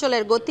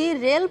পূর্বাঞ্চলের গতি,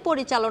 রেল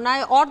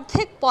পরিচালনায়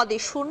অর্ধেক পদই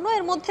শূন্য।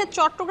 এর মধ্যে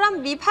চট্টগ্রাম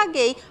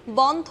বিভাগেই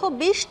বন্ধ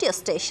 20টি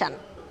স্টেশন।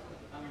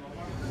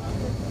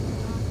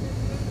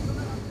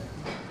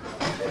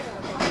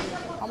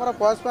 আমরা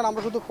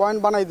আমরা শুধু পয়েন্ট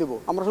বানাই দেবো,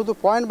 আমরা শুধু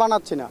পয়েন্ট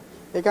বানাচ্ছি না,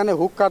 এখানে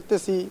হুক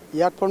কাটতেছি,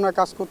 ইয়ারফোর্মের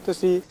কাজ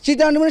করতেছি।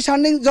 চিটাং ডিভিশনে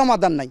শান্ডিং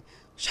জমাদার নাই,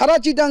 সারা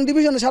চিটাং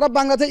ডিভিশনে সারা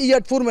বাংলাদেশে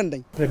ইয়ারফোর্মের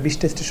নাই।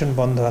 20টা স্টেশন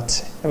বন্ধ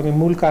আছে এবং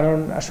মূল কারণ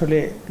আসলে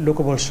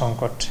লোকবল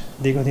সংকট।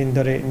 দীর্ঘদিন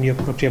ধরে নিয়োগ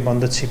প্রক্রিয়া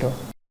বন্ধ ছিল।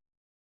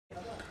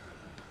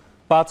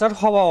 পাচার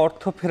হওয়া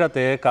অর্থ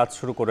ফেরাতে কাজ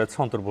শুরু করেছে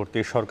অন্তর্বর্তী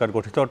সরকার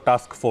গঠিত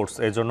টাস্ক ফোর্স।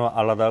 এজন্য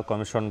আলাদা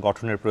কমিশন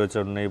গঠনের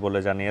প্রয়োজন নেই বলে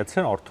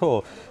জানিয়েছেন অর্থ ও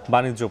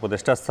বাণিজ্য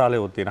উপদেষ্টা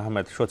সালেউদ্দিন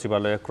আহমেদ।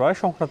 সচিবালয়ে ক্রয়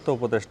সংক্রান্ত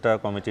উপদেষ্টা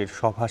কমিটির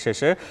সভা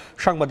শেষে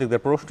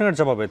সাংবাদিকদের প্রশ্নের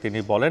জবাবে তিনি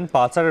বলেন,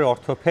 পাচারের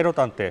অর্থ ফেরত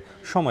আনতে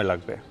সময়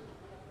লাগবে।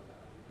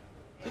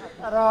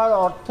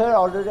 অর্থের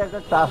অলরেডি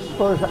একটা টাস্ক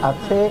ফোর্স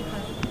আছে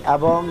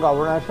এবং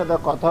গভর্নরের সাথে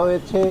কথা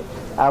হয়েছে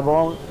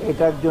এবং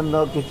এটার জন্য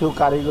কিছু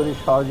কারিগরি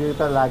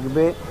সহযোগিতা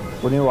লাগবে।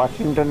 উনি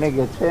ওয়াশিংটনে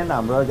গেছেন,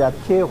 আমরাও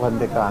যাচ্ছি, ওখান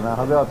থেকে আনা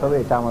হবে, অথবা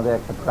এটা আমাদের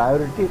একটা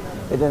প্রায়োরিটি।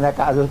 এটা না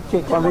কাজ হচ্ছে।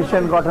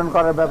 কমিশন গঠন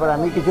করার ব্যাপারে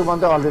আমি কিছু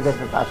মধ্যে অলরেডি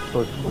একটা টাস্ক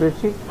ফোর্স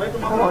করেছি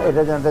এবং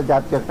এটা যেন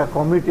জাতীয় একটা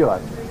কমিটিও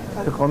আছে।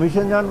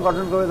 কমিশন যখন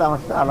গঠন করে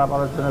আমার সাথে আলাপ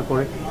আলোচনা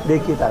করে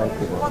দেখি তারা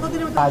কি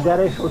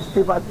বাজারে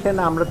স্বস্তি পাচ্ছেন।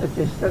 আমরা তো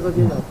চেষ্টা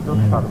করছি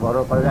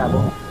সরবরাহ করে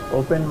এবং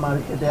ওপেন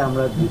মার্কেটে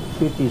আমরা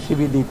দিচ্ছি,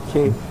 টিসিবি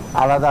দিচ্ছে,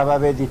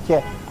 আলাদাভাবে দিচ্ছে।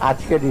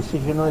 আজকে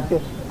ডিসিশন হয়েছে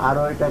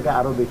আরও এটাকে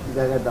আরও বেশি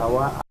জায়গায়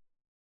দেওয়া।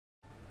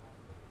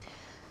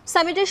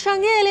 সামিটের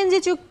সঙ্গে এলএনজি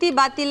চুক্তি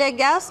বাতিলে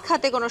গ্যাস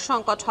খাতে কোনো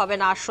সংকট হবে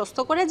না আশ্বস্ত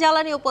করে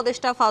জ্বালানি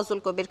উপদেষ্টা ফাজুল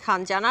কবির খান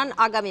জানান,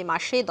 আগামী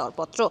মাসেই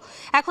দরপত্র।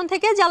 এখন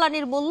থেকে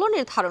জ্বালানির মূল্য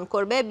নির্ধারণ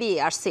করবে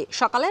বিএআরসি।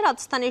 সকালে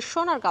রাজধানীর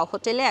সোনারগাঁও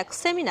হোটেলে এক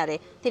সেমিনারে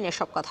তিনি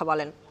এসব কথা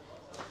বলেন।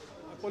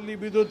 পল্লী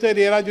বিদ্যুতের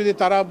এরা যদি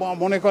তারা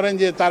মনে করেন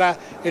যে তারা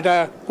এটা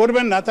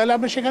করবেন না, তাহলে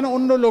আপনি সেখানে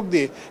অন্য লোক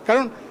দিয়ে,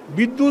 কারণ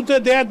বিদ্যুতে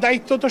দেওয়ার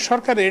দায়িত্ব তো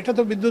সরকারের, এটা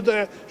তো বিদ্যুৎ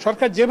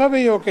সরকার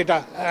যেভাবেই হোক এটা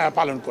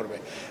পালন করবে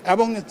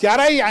এবং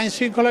যারাই আইন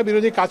শৃঙ্খলা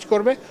বিরোধী কাজ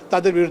করবে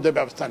তাদের বিরুদ্ধে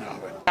ব্যবস্থা নেওয়া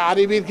হবে।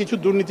 আরইবির কিছু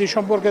দুর্নীতি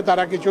সম্পর্কে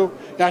তারা কিছু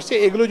আসছে,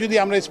 এগুলো যদি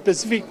আমরা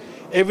স্পেসিফিক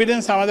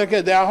এভিডেন্স আমাদেরকে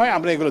দেওয়া হয়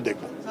আমরা এগুলো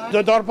দেখব।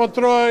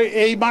 দরপত্র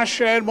এই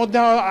মাসের মধ্যে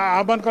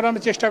আহ্বান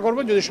করার চেষ্টা করব,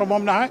 যদি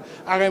সম্ভব না হয়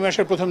আগামী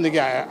মাসের প্রথম দিকে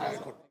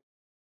করব।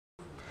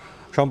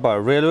 শম্পা,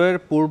 রেলওয়ের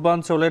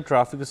পূর্বাঞ্চলে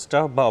ট্রাফিক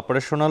স্টাফ বা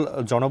অপারেশনাল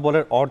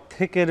জনবলের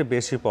অর্ধেকের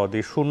বেশি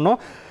পদই শূন্য।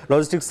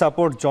 লজিস্টিক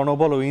সাপোর্ট,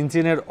 জনবল ও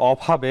ইঞ্জিনের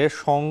অভাবে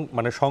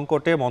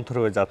সংকটে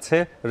মন্থর হয়ে যাচ্ছে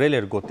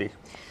রেলের গতি।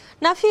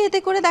 নাফি, এতে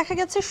করে দেখা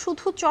গেছে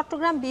শুধু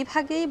চট্টগ্রাম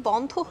বিভাগেই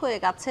বন্ধ হয়ে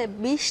গেছে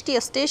 20টি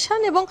স্টেশন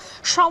এবং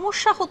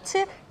সমস্যা হচ্ছে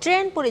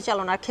ট্রেন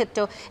পরিচালনার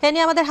ক্ষেত্রেও। এ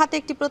নিয়ে আমাদের হাতে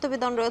একটি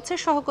প্রতিবেদন রয়েছে,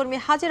 সহকর্মী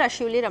হাজেরা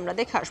শিউলির, আমরা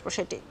দেখে আসবো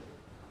সেটি।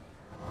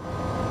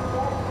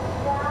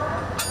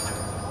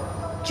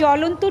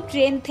 চলন্ত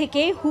ট্রেন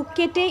থেকে হুক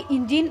কেটে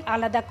ইঞ্জিন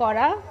আলাদা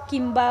করা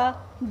কিংবা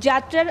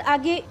যাত্রার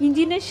আগে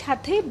ইঞ্জিনের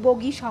সাথে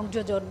বগি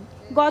সংযোজন,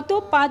 গত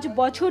 5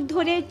 বছর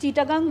ধরে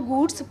চিটাগাং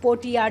গুডস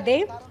পোর্ট ইয়ার্ডে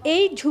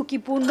এই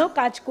ঝুঁকিপূর্ণ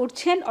কাজ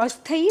করছেন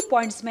অস্থায়ী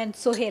পয়েন্টসম্যান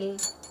সোহেল।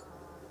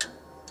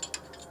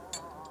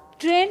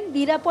 ট্রেন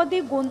নিরাপদে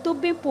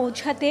গন্তব্যে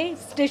পৌঁছাতে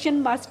স্টেশন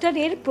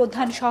মাস্টারের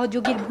প্রধান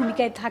সহযোগীর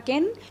ভূমিকায়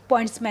থাকেন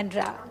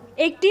পয়েন্টসম্যানরা।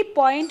 একটি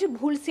পয়েন্ট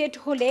ভুল সেট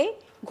হলে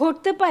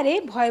ঘটতে পারে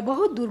ভয়াবহ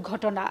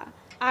দুর্ঘটনা,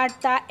 আর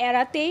তা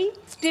এড়াতেই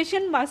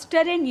স্টেশন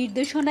মাস্টারের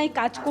নির্দেশনায়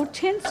কাজ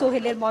করছেন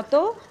সোহেলের মতো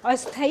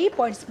অস্থায়ী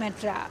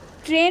পয়েন্টসম্যানরা।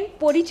 ট্রেন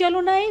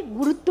পরিচালনায়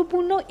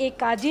গুরুত্বপূর্ণ এ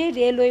কাজে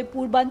রেলওয়ে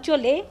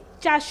পূর্বাঞ্চলে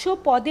 400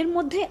 পদের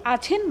মধ্যে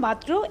আছেন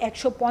মাত্র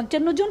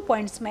 155 জন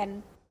পয়েন্টসম্যান।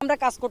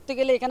 আমরা কাজ করতে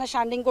গেলে, এখানে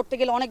শান্ডিং করতে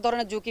গেলে অনেক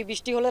ধরনের ঝুঁকি।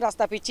 বৃষ্টি হলে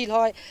রাস্তা পিচ্ছিল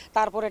হয়,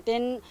 তারপরে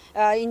ট্রেন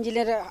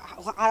ইঞ্জিনের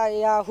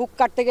হুক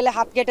কাটতে গেলে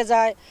হাত কেটে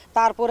যায়,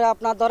 তারপরে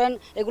আপনার ধরেন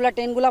এগুলা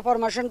ট্রেনগুলা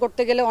ফরমেশন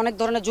করতে গেলে অনেক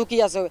ধরনের ঝুঁকি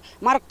আছে,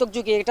 মারাত্মক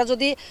ঝুঁকি। এটা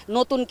যদি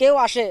নতুন কেউ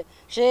আসে,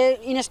 সে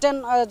ইনস্ট্যান্ট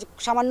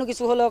সামান্য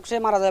কিছু হলেও সে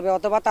মারা যাবে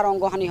অথবা তার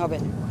অঙ্গহানি হবে।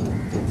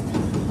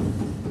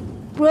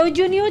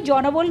 প্রয়োজনীয়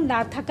জনবল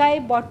না থাকায়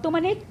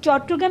বর্তমানে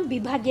চট্টগ্রাম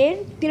বিভাগের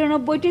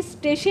 93টি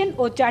স্টেশন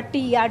ও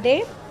 4টি ইয়ার্ডে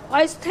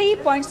অস্থায়ী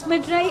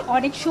পয়েন্টসম্যানরাই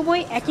অনেক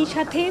সময় একই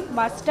সাথে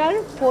মাস্টার,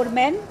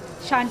 ফোরম্যান,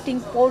 শান্টিং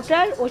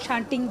পোর্টার ও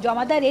শান্টিং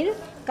জমাদারের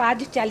কাজ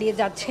চালিয়ে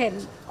যাচ্ছেন,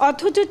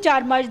 অথচ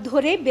 4 মাস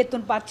ধরে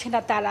বেতন পাচ্ছে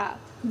না তারা।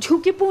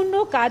 ঝুঁকিপূর্ণ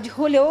কাজ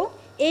হলেও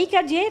এই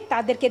কাজে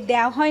তাদেরকে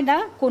দেওয়া হয় না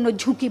কোনো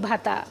ঝুঁকি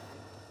ভাতা।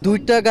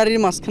 দুইটা গাড়ির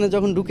মাঝখানে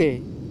যখন ঢুকে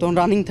তখন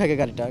রানিং থাকে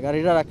গাড়িটা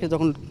রাখে,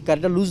 যখন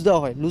গাড়িটা লুজ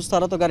দেওয়া হয়, লুজ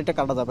ছাড়া তো গাড়িটা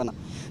কাটা যাবে না,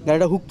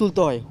 গাড়িটা হুক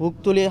তুলতে হয়,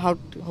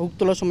 হুক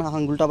তোলার সময়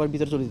আঙুলটা আবার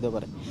ভিতরে চলে দিতে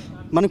পারে,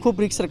 মানে খুব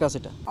রিস্কের কাজ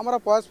এটা। আমরা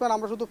পয়েন্টসম্যান,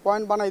 আমরা শুধু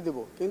পয়েন্ট বানাই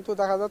দেবো, কিন্তু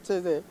দেখা যাচ্ছে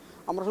যে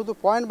আমরা শুধু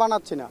পয়েন্ট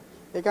বানাচ্ছি না,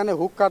 এখানে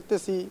হুক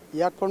কাটতেছি,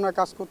 ইয়ারফোনের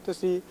কাজ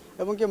করতেছি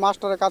এবং কি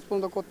মাস্টারের কাজ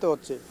পর্যন্ত করতে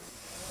হচ্ছে।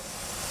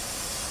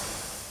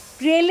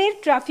 রেলের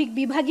ট্রাফিক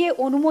বিভাগে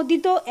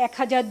অনুমোদিত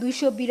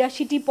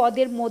 1282টি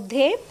পদের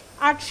মধ্যে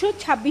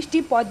 826টি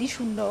পদই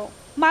শূন্য।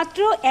 মাত্র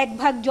 1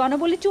 ভাগ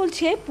জনবলে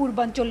চলছে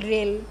পূর্বাঞ্চল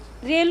রেল।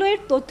 রেলওয়ের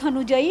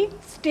তথ্যানুযায়ী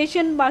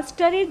স্টেশন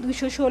মাস্টারের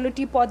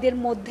 216টি পদের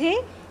মধ্যে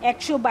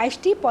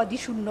 122টি পদই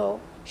শূন্য।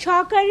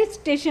 সহকারী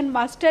স্টেশন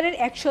মাস্টারের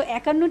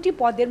 151টি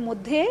পদের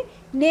মধ্যে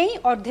নেই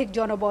অর্ধেক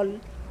জনবল।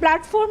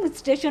 প্ল্যাটফর্ম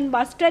স্টেশন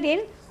মাস্টারের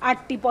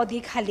 8টি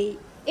পদই খালি।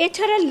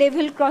 এছাড়া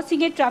লেভেল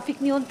ক্রসিংয়ে ট্রাফিক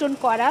নিয়ন্ত্রণ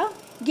করা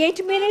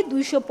গেটম্যানের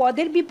 200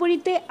 পদের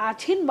বিপরীতে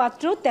আছেন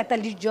মাত্র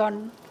 43 জন।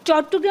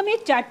 চট্টগ্রামে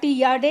 4টি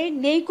ইয়ার্ডে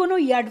নেই কোনো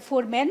yard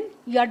foreman,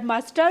 yard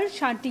master,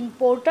 shunting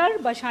porter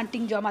বা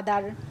শান্টিং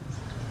জমাদার।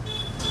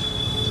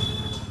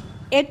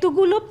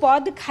 এতগুলো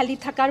পদ খালি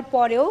থাকার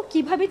পরেও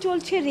কিভাবে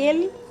চলছে রেল?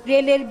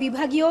 রেলের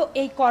বিভাগীয়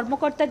এই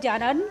কর্মকর্তা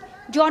জানান,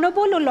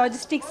 জনবল ও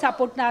লজিস্টিক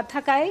সাপোর্ট না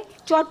থাকায়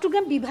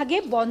চট্টগ্রাম বিভাগে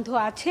বন্ধ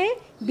আছে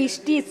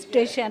 20টি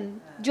স্টেশন।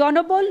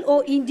 জনবল ও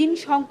ইঞ্জিন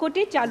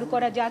সংকটে চালু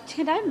করা যাচ্ছে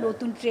না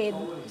নতুন ট্রেন,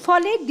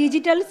 ফলে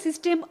ডিজিটাল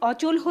সিস্টেম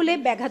অচল হলে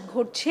ব্যাঘাত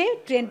ঘটছে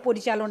ট্রেন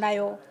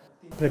পরিচালনায়ও।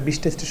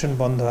 20টা স্টেশন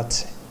বন্ধ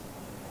আছে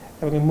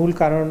এবং মূল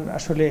কারণ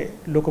আসলে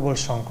লোকবল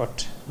সংকট।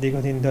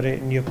 দীর্ঘদিন ধরে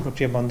নিয়োগ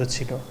প্রক্রিয়া বন্ধ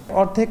ছিল।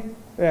 অর্ধেক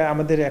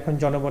আমাদের এখন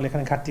জনবল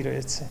এখানে ঘাটতি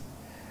রয়েছে।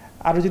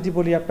 আরও যদি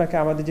বলি আপনাকে,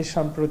 আমাদের যে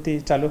সম্প্রতি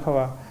চালু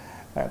হওয়া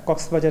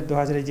কক্সবাজার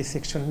 2000 যে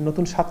সেকশন,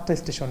 নতুন 7টা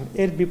স্টেশন,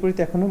 এর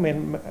বিপরীতে এখনও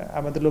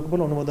আমাদের লোকবল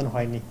অনুমোদন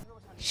হয়নি।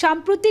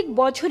 সাম্প্রতিক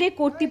বছরে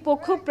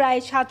কর্তৃপক্ষ প্রায়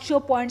 700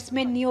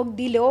 পয়েন্টসম্যান নিয়োগ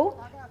দিলেও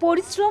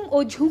পরিশ্রম ও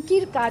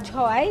ঝুঁকির কাজ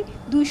হওয়ায়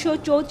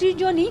 234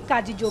 জনই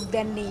কাজে যোগ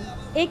দেননি।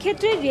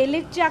 এক্ষেত্রে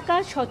রেলের চাকা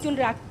সচল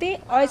রাখতে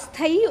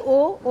অস্থায়ী ও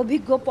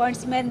অভিজ্ঞ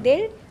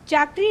পয়েন্টসম্যানদের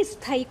চাকরি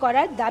স্থায়ী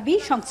করার দাবি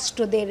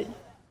সংশ্লিষ্টদের।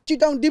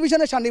 চিটাং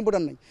ডিভিশনে শান্ডিং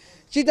বোর্ডার নাই,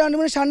 চিটাং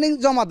ডিভিশনে শান্ডিং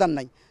জমাদার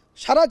নাই,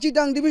 সারা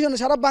চিটাং ডিভিশনে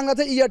সারা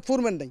বাংলাদেশে ইয়ার্ড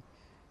ফোরম্যান নাই।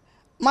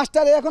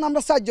 মাস্টার এখন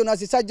আমরা 4 জন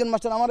আছি, 4 জন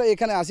মাস্টার আমরা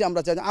এখানে আছি।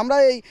 আমরা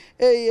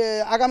এই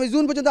আগামী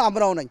জুন পর্যন্ত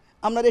আমরাও নাই।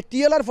 আমরা এই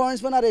টিএলআর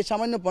পয়েন্টসম্যান আর এই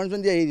সামান্য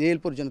পয়েন্টসম্যান দিয়ে এই রেল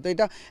পর্যন্ত,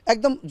 এটা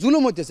একদম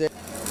জুলুম হইতেছে।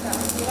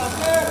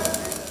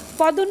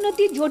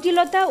 পদোন্নতি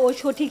জটিলতা ও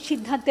সঠিক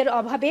সিদ্ধান্তের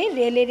অভাবে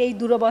রেলের এই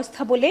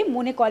দুরবস্থা বলে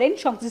মনে করেন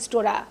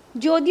সংশ্লিষ্টরা।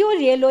 যদিও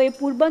রেলওয়ে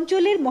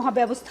পূর্বাঞ্চলের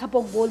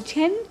মহাব্যবস্থাপক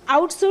বলছেন,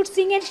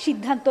 আউটসোর্সিংয়ের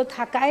সিদ্ধান্ত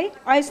থাকায়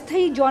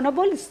অস্থায়ী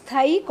জনবল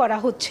স্থায়ী করা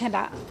হচ্ছে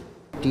না।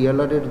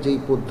 টিএলআরের যেই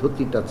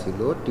পদ্ধতিটা ছিল,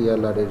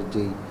 টিএলআরের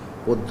যেই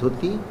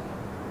পদ্ধতি,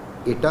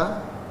 এটা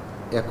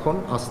এখন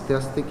আস্তে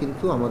আস্তে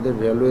কিন্তু আমাদের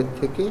রেলওয়ে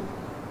থেকে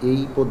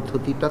এই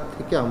পদ্ধতিটার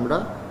থেকে আমরা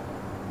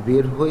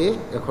বের হয়ে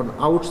এখন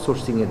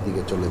আউটসোর্সিংয়ের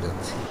দিকে চলে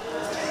যাচ্ছি।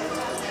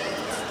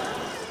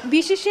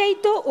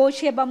 বিশেষায়িত ও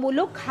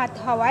সেবামূলক খাত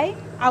হওয়ায়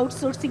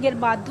আউটসোর্সিংয়ের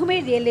মাধ্যমে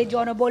রেলে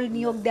জনবল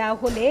নিয়োগ দেওয়া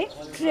হলে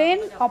ট্রেন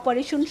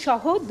অপারেশন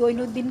সহ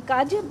দৈনন্দিন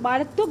কাজ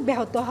মারাত্মক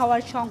ব্যাহত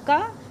হওয়ার শঙ্কা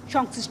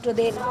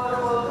সংশ্লিষ্টদের।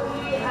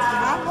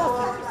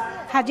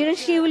 হাজিরা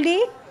শিউলি,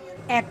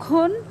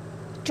 এখন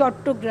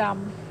চট্টগ্রাম।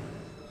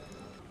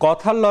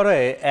 কথার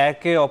লড়াইয়ে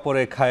একে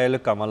অপরে ঘায়েল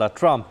কামালা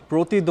ট্রাম্প,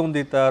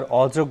 প্রতিদ্বন্দ্বিতার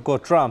অযোগ্য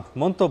ট্রাম্প,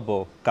 মন্তব্য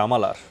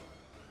কামালার।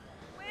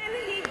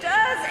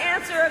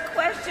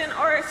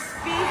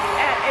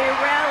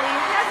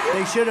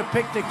 They should have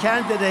picked a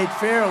candidate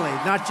fairly,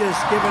 not just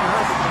given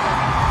her the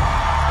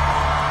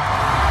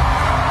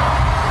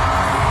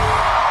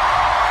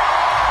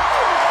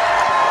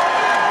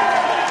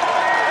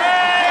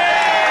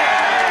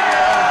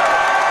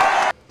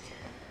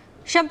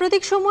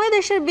সাম্প্রতিক সময়ে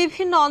দেশের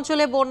বিভিন্ন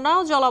অঞ্চলে বন্যা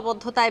ও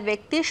জলাবদ্ধতায়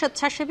ব্যক্তি,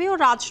 স্বেচ্ছাসেবী ও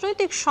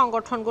রাজনৈতিক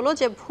সংগঠনগুলো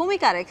যে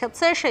ভূমিকা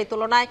রেখেছে, সেই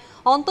তুলনায়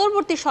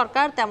অন্তর্বর্তী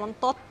সরকার তেমন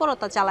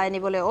তৎপরতা চালায়নি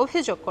বলে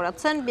অভিযোগ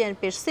করেছেন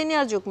বিএনপির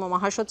সিনিয়র যুগ্ম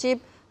মহাসচিব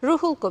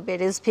রুহুল কবির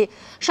রিজভী।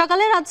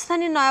 সকালে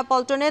রাজধানীর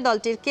নয়াপল্টনে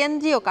দলটির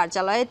কেন্দ্রীয়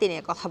কার্যালয়ে তিনি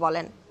কথা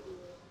বলেন।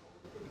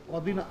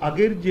 কদিন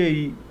আগের যেই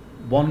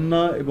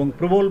বন্যা এবং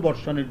প্রবল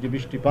বর্ষণের যে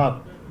বৃষ্টিপাত,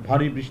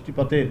 ভারী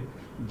বৃষ্টিপাতের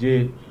যে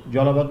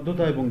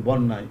জলাবদ্ধতা এবং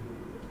বন্যায়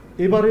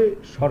এবারে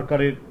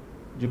সরকারের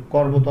যে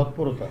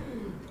কর্মতৎপরতা,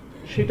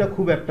 সেটা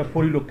খুব একটা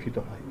পরিলক্ষিত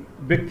হয়।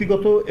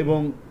 ব্যক্তিগত এবং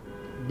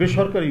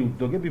বেসরকারি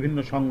উদ্যোগে বিভিন্ন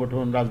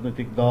সংগঠন,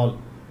 রাজনৈতিক দল,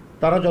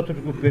 তারা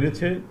যতটুকু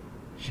পেরেছে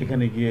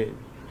সেখানে গিয়ে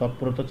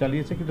তৎপরতা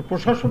চালিয়েছে, কিন্তু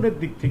প্রশাসনের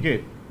দিক থেকে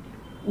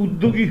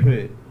উদ্যোগী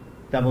হয়ে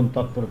তেমন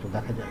তৎপরতা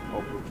দেখা যায়।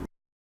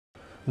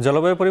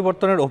 জলবায়ু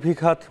পরিবর্তনের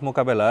অভিঘাত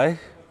মোকাবেলায়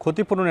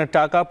ক্ষতিপূরণের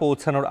টাকা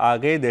পৌঁছানোর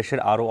আগে দেশের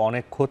আরও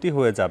অনেক ক্ষতি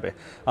হয়ে যাবে।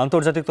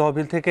 আন্তর্জাতিক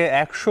তহবিল থেকে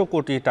 100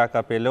 কোটি টাকা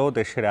পেলেও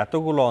দেশের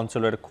এতগুলো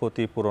অঞ্চলের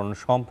ক্ষতিপূরণ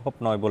সম্ভব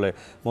নয় বলে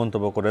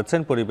মন্তব্য করেছেন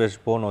পরিবেশ,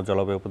 বন ও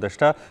জলবায়ু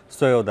উপদেষ্টা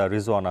সৈয়দা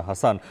রিজওয়ানা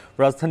হাসান।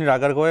 রাজধানীর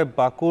আগারগাঁওয়ে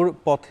বাকুর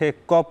পথে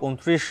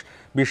COP29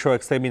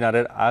 বিষয়ক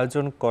সেমিনারের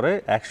আয়োজন করে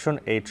অ্যাকশন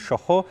এইড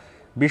সহ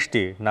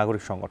 20টি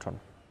নাগরিক সংগঠন।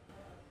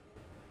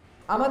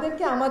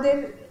 আমাদেরকে আমাদের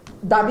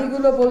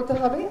দাবিগুলো বলতে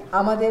হবে,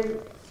 আমাদের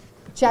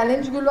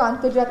চ্যালেঞ্জগুলো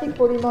আন্তর্জাতিক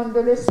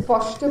পরিমণ্ডলে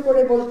স্পষ্ট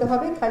করে বলতে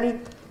হবে, খালি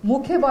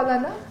মুখে বলা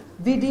না,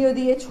 ভিডিও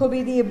দিয়ে, ছবি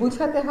দিয়ে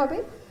বুঝাতে হবে।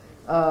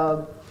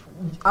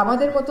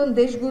 আমাদের মতন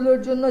দেশগুলোর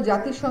জন্য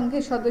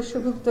জাতিসংঘের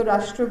সদস্যভুক্ত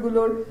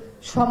রাষ্ট্রগুলোর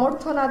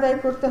সমর্থন আদায়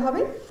করতে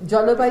হবে।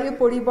 জলবায়ু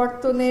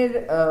পরিবর্তনের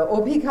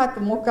অভিঘাত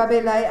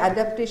মোকাবেলায়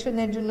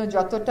অ্যাডাপ্টেশনের জন্য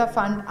যতটা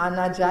ফান্ড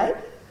আনা যায়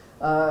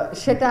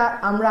সেটা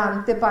আমরা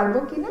আনতে পারবো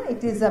কিনা,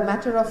 it is a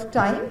matter of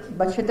time,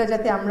 বা সেটা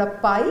যাতে আমরা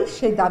পাই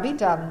সেই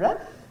দাবিটা আমরা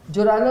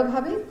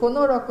জোরালোভাবে,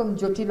 কোনো রকম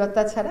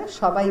জটিলতা ছাড়া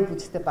সবাই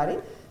বুঝতে পারে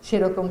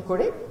সেরকম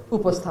করে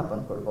উপস্থাপন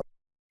করব।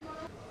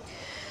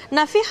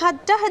 নাফি,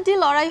 হাড্ডাহাড্ডি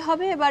লড়াই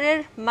হবে এবারের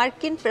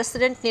মার্কিন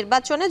প্রেসিডেন্ট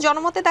নির্বাচনে।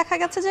 জনমতে দেখা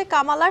গেছে যে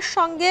কামালার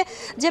সঙ্গে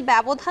যে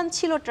ব্যবধান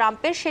ছিল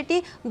ট্রাম্পের, সেটি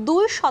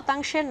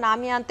 2%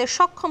 নামিয়ে আনতে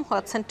সক্ষম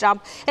হয়েছেন ট্রাম্প।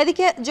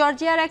 এদিকে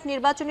জর্জিয়ার এক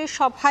নির্বাচনী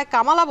সভায়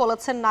কামালা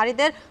বলেছেন,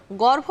 নারীদের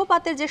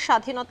গর্ভপাতের যে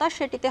স্বাধীনতা,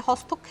 সেটিতে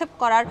হস্তক্ষেপ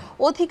করার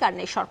অধিকার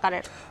নেই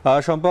সরকারের।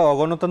 সম্পা,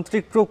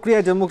 অগণতান্ত্রিক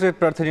প্রক্রিয়ায় ডেমোক্রেট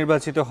প্রার্থী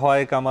নির্বাচিত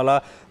হয় কামালা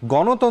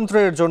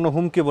গণতন্ত্রের জন্য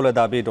হুমকি বলে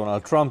দাবি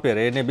ডোনাল্ড ট্রাম্পের।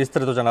 এ নিয়ে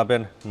বিস্তারিত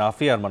জানাবেন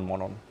নাফি আরমান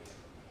মনন।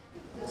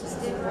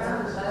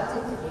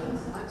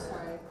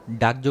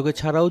 ডাকযোগে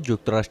ছাড়াও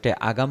যুক্তরাষ্ট্রে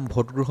আগাম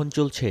ভোট গ্রহণ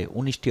চলছে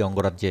 ১৯টি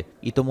অঙ্গরাজ্যে।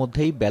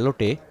 ইতোমধ্যেই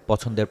ব্যালটে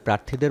পছন্দের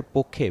প্রার্থীদের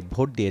পক্ষে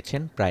ভোট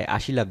দিয়েছেন প্রায়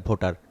 ৮০ লাখ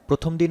ভোটার।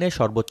 প্রথম দিনে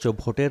সর্বোচ্চ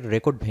ভোটের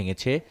রেকর্ড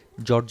ভেঙেছে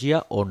জর্জিয়া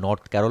ও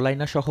নর্থ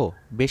ক্যারোলাইনা সহ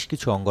বেশ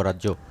কিছু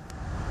অঙ্গরাজ্য।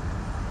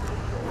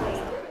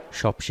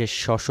 সবশেষ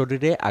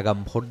সশরীরে আগাম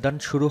ভোটদান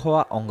শুরু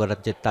হওয়া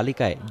অঙ্গরাজ্যের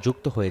তালিকায়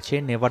যুক্ত হয়েছে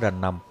নেভাডার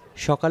নাম।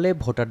 সকালে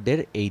ভোটারদের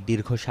এই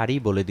দীর্ঘ সারি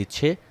বলে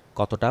দিচ্ছে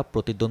কতটা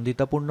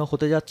প্রতিদ্বন্দ্বিতাপূর্ণ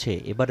হতে যাচ্ছে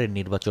এবারের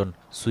নির্বাচন।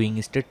 সুইং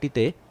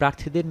স্টেটটিতে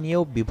প্রার্থীদের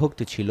নিয়েও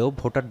বিভক্তি ছিল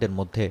ভোটারদের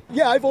মধ্যে।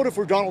 Yeah, I voted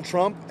for Donald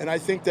Trump and I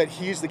think that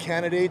he's the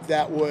candidate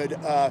that would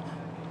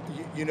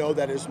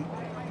that is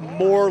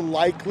more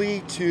likely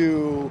to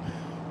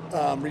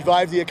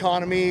revive the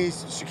economy,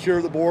 secure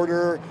the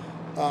border,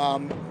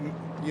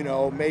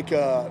 make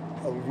a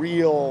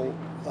real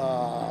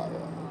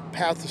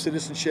path to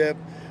citizenship,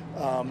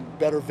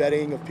 better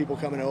vetting of people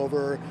coming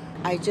over.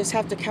 I just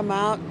have to come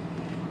out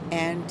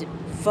and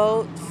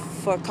vote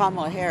for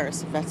Kamala Harris,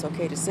 if that's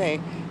okay to say.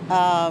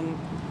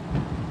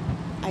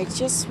 I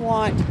just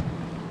want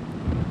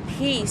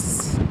peace,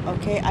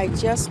 okay? I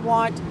just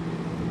want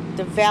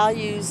the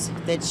values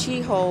that she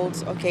holds,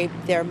 okay,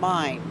 they're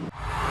mine.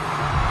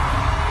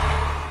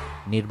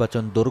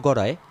 নির্বাচন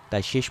দোরগড়ায়,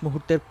 তাই শেষ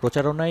মুহূর্তের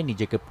প্রচারণায়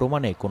নিজেকে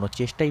প্রমাণে কোনো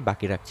চেষ্টাই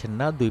বাকি রাখছেন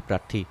না দুই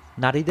প্রার্থী।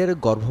 নারীদের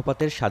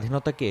গর্ভপাতের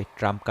স্বাধীনতাকে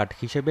ট্রাম্প কার্ড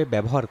হিসেবে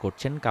ব্যবহার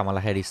করছেন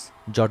কামালা হ্যারিস।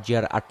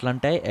 জর্জিয়ার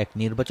আটলান্টায় এক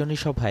নির্বাচনী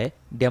সভায়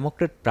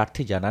ডেমোক্র্যাট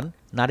প্রার্থী জানান,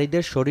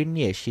 নারীদের শরীর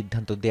নিয়ে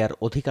সিদ্ধান্ত দেওয়ার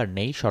অধিকার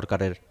নেই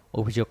সরকারের।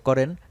 অভিযোগ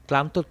করেন,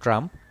 ক্লান্ত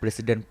ট্রাম্প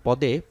প্রেসিডেন্ট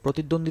পদে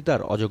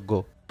প্রতিদ্বন্দ্বিতার অযোগ্য।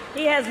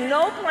 He has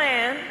no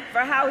plan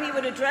for how he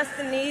would address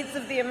the needs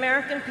of the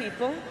American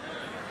people.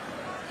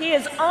 He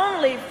is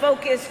only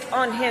focused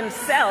on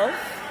himself.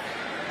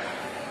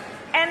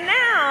 And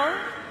now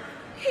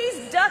he's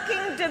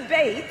ducking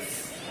debates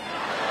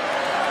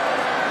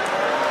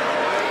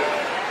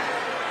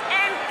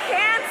and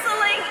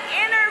canceling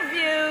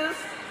interviews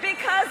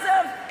because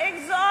of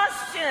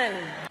exhaustion.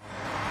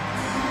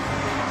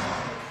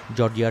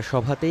 জর্জিয়ার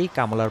সভাতেই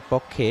কামালার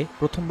পক্ষে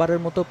প্রথমবারের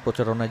মতো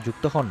প্রচারণায়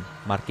যুক্ত হন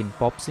মার্কিন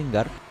pop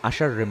singer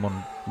আশার Raymond.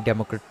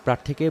 Democrat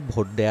প্রার্থীকে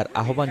ভোট দেওয়ার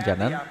আহ্বান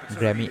জানান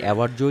গ্র্যামি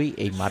অ্যাওয়ার্ড জয়ী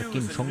এই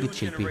মার্কিন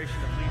সঙ্গীতশিল্পী।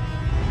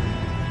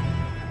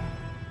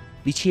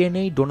 পিছিয়ে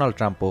নেই ডোনাল্ড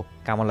ট্রাম্পও।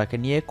 কামালাকে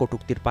নিয়ে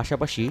কটূক্তির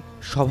পাশাপাশি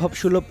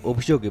স্বভাবসুলভ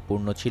অভিযোগে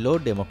পূর্ণ ছিল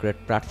ডেমোক্র্যাট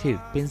প্রার্থীর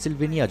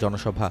পেনসিলভেনিয়া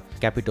জনসভা।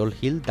 ক্যাপিটল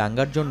হিল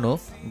দাঙ্গার জন্য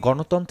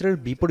গণতন্ত্রের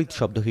বিপরীত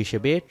শব্দ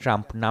হিসেবে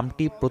ট্রাম্প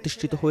নামটি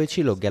প্রতিষ্ঠিত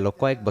হয়েছিল গেল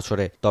কয়েক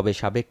বছরে। তবে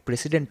সাবেক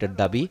প্রেসিডেন্টের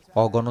দাবি,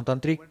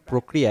 অগণতান্ত্রিক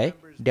প্রক্রিয়ায়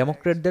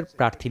ডেমোক্র্যাটদের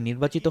প্রার্থী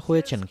নির্বাচিত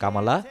হয়েছেন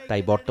কামালা,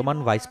 তাই বর্তমান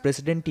ভাইস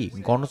প্রেসিডেন্টই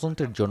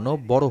গণতন্ত্রের জন্য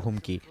বড়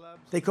হুমকি।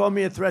 They call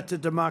me a threat to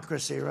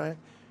democracy, right?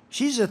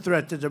 She's a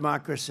threat to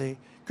democracy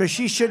because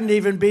she shouldn't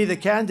even be the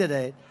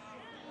candidate.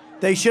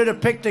 They should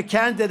have picked a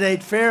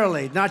candidate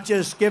fairly, not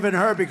just given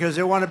her because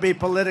they want to be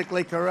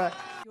politically correct.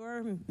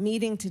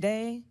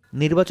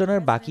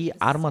 নির্বাচনের বাকি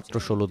আর মাত্র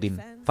 16 দিন।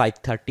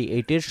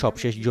 538-এর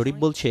সবশেষ জরিপ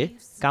বলছে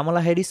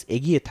Kamala Harris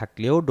এগিয়ে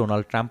থাকলেও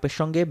Donald ট্রাম্পের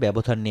সঙ্গে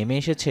ব্যবধান নেমে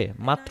এসেছে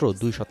মাত্র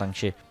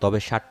 2%। তবে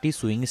 7টি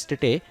সুইং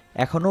স্টেটে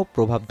এখনও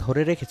প্রভাব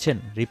ধরে রেখেছেন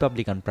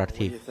রিপাবলিকান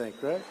প্রার্থী।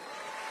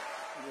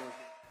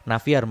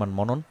 নাফি আরমান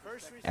মনন,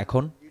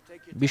 এখন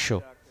বিশ্ব।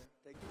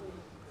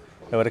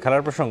 এবারে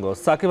খেলার প্রসঙ্গ।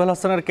 সাকিব আল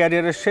হাসানের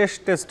ক্যারিয়ারের শেষ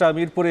টেস্টটা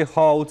মিরপুরে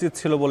হওয়া উচিত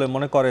ছিল বলে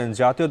মনে করেন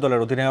জাতীয়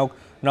দলের অধিনায়ক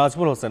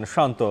নাজমুল হোসেন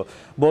শান্ত।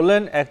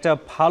 বললেন, একটা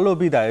ভালো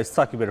বিদায়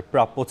সাকিবের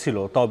প্রাপ্য ছিল,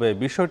 তবে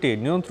বিষয়টি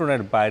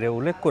নিয়ন্ত্রণের বাইরে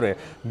উল্লেখ করে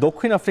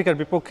দক্ষিণ আফ্রিকার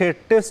বিপক্ষে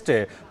টেস্টে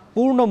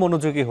পূর্ণ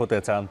মনোযোগী হতে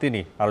চান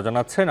তিনি। আরও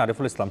জানাচ্ছেন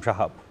আরিফুল ইসলাম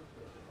সাহাব।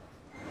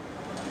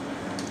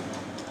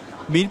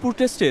 মিরপুর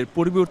টেস্টের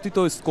পরিবর্তিত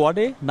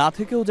স্কোয়াডে না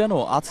থেকেও যেন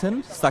আছেন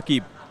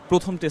সাকিব।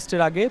 প্রথম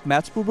টেস্টের আগে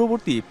ম্যাচ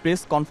পূর্ববর্তী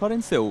প্রেস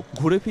কনফারেন্সেও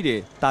ঘুরে ফিরে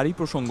তারই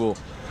প্রসঙ্গ।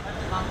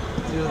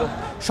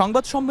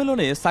 সংবাদ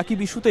সম্মেলনে সাকিব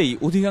ইস্যুতেই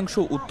অধিকাংশ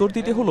উত্তর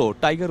দিতে হলো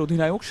টাইগার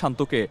অধিনায়ক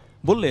শান্তকে।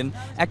 বললেন,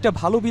 একটা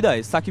ভালো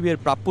বিদায় সাকিবের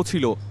প্রাপ্য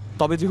ছিল,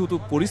 তবে যেহেতু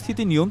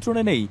পরিস্থিতি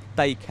নিয়ন্ত্রণে নেই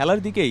তাই খেলার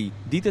দিকেই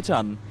দিতে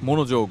চান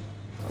মনোযোগ।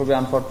 খুবই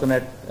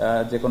আনফর্চুনেট,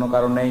 যে কোনো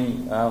কারণেই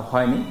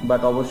হয়নি,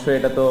 বাট অবশ্যই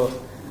এটা তো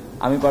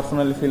আমি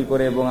পার্সোনালি ফিল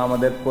করি এবং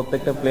আমাদের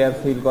প্রত্যেকটা প্লেয়ার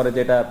ফিল করে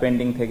যেটা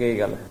পেন্ডিং থেকেই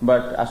গেল।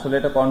 বাট আসলে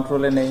এটা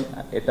কন্ট্রোলে নেই,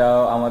 এটা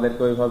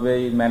আমাদেরকে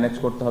ওইভাবেই ম্যানেজ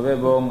করতে হবে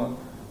এবং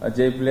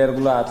যে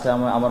প্লেয়ারগুলো আছে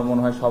আমার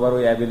মনে হয় সবার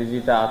ওই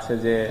অ্যাবিলিটিটা আছে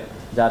যে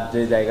যার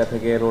যে জায়গা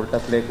থেকে রোলটা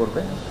প্লে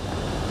করবে।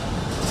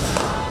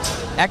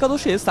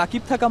 একাদশে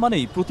সাকিব থাকা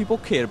মানেই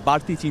প্রতিপক্ষের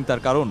বাড়তি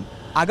চিন্তার কারণ।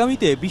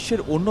 আগামীতে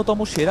বিশ্বের অন্যতম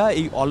সেরা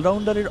এই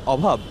অলরাউন্ডারের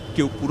অভাব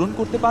কেউ পূরণ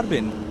করতে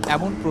পারবেন,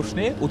 এমন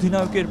প্রশ্নে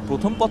অধিনায়কের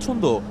প্রথম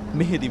পছন্দ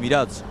মেহেদী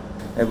মিরাজ।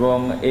 এবং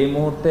এই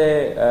মুহূর্তে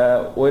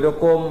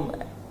ওইরকম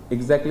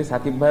এক্স্যাক্টলি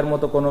সাকিব ভাইয়ের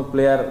মতো কোনো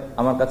প্লেয়ার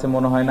আমার কাছে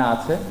মনে হয় না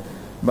আছে,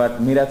 but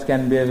Miraj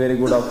can B a very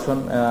good option.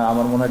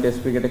 আমার মনে হয় টেস্ট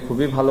ক্রিকেটে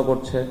খুবই ভালো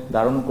করছে,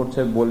 দারুণ করছে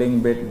বোলিং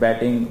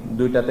ব্যাটিং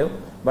দুইটাতেও।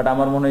 বাট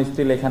আমার মনে হয়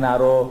স্টিল এখানে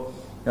আরও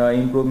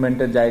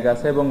ইমপ্রুভমেন্টের জায়গা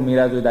আছে এবং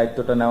মিরাজ ওই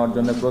দায়িত্বটা নেওয়ার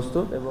জন্য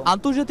প্রস্তুত। এবং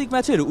আন্তর্জাতিক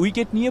ম্যাচের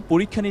উইকেট নিয়ে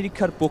পরীক্ষা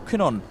নিরীক্ষার পক্ষে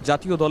নন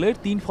জাতীয় দলের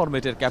 3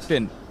 ফরম্যাটের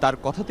ক্যাপ্টেন। তার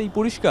কথাতেই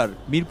পরিষ্কার,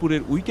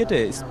 মিরপুরের উইকেটে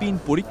স্পিন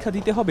পরীক্ষা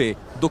দিতে হবে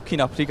দক্ষিণ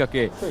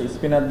আফ্রিকাকে।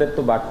 স্পিনারদের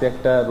তো বাড়তি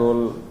একটা রোল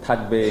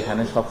থাকবে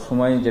এখানে,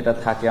 সবসময় যেটা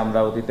থাকে আমরা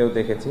অতীতেও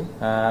দেখেছি।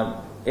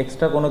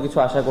 এক্সট্রা কোনো কিছু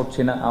আশা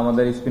করছি না।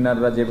 আমাদের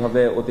স্পিনাররা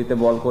যেভাবে অতীতে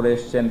বল করে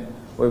এসছেন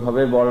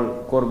ওইভাবে বল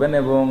করবেন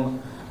এবং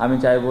আমি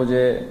চাইবো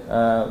যে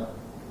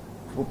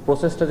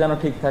প্রসেসটা যেন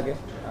ঠিক থাকে।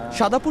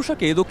 সাদা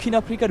পোশাকে দক্ষিণ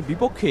আফ্রিকার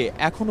বিপক্ষে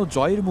এখনো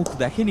জয়ের মুখ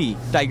দেখেনি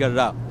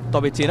টাইগাররা,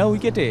 তবে চেনা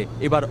উইকেটে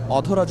এবার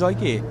অধরা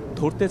জয়কে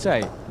ধরতে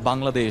চায়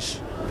বাংলাদেশ।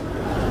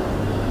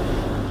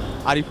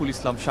 আরিফুল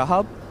ইসলাম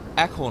সাহাব,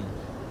 এখন,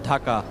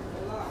 ঢাকা।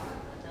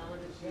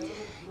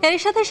 এর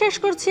সাথে শেষ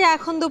করছি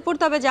এখন দুপুর,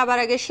 তবে যাবার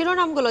আগে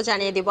শিরোনামগুলো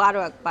জানিয়ে দিব আরো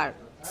একবার।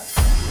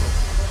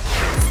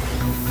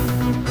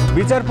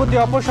 বিচারপতি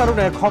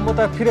অপসারণে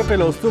ক্ষমতা ফিরে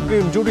পেল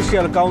সুপ্রিম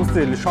জুডিশিয়াল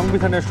কাউন্সিল,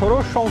 সংবিধানের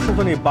ষোড়শ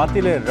সংশোধনী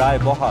বাতিলের রায়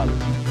বহাল।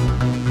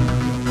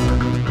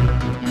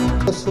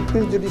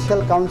 সুপ্রিম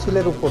জুডিশিয়াল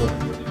কাউন্সিলের উপর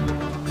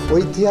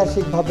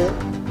ঐতিহাসিকভাবে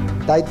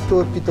দায়িত্ব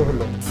অর্পিত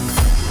হলো।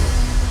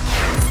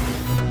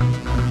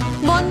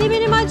 বন্দি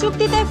বিনিময়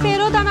চুক্তিতে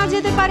ফেরত আনা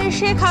যেতে পারে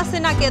শেখ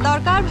হাসিনাকে,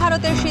 দরকার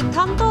ভারতের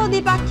সিদ্ধান্ত ও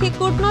দ্বিপাক্ষিক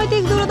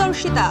কূটনৈতিক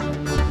দূরদর্শিতা।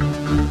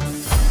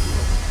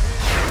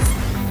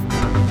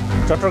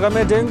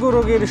 চট্টগ্রামে ডেঙ্গু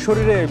রোগীর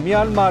শরীরে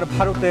মিয়ানমার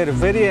ভারতের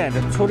ভেরিয়েন্ট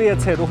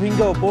ছড়িয়েছে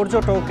রোহিঙ্গা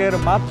পর্যটকের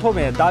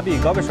মাধ্যমে, দাবি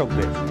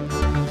গবেষকদের।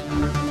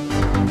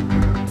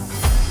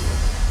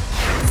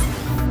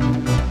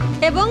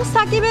 এবং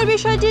সাকিবের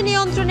বিষয়টি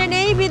নিয়ন্ত্রণে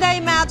নেই, বিদায়ী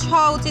ম্যাচ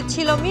হওয়া উচিত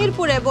ছিল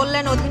মিরপুরে,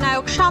 বললেন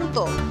অধিনায়ক শান্ত।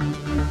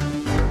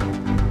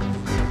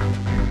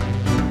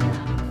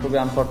 খুবই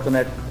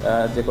আনফরচুনেট,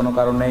 যে কোনো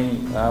কারণেই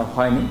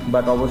হয়নি,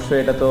 বাট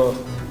অবশ্যই এটা তো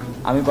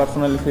আমি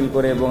পার্সোনালি ফিল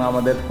করি এবং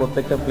আমাদের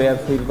প্রত্যেকটা প্লেয়ার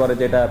ফিল করে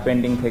যেটা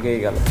পেন্ডিং থেকেই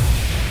গেল।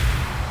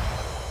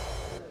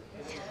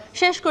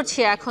 শেষ করছি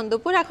এখন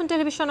দুপুর। এখন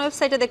টেলিভিশন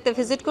ওয়েবসাইটে দেখতে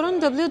ভিজিট করুন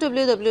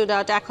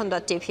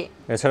www.ekhon.tv।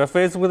 এছাড়া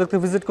ফেসবুকে দেখতে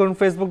ভিজিট করুন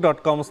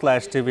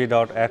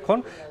facebook.com/tv.ekhon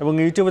এবং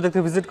ইউটিউবে দেখতে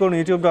ভিজিট করুন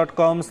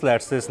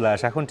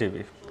youtube.com/ekhon TV।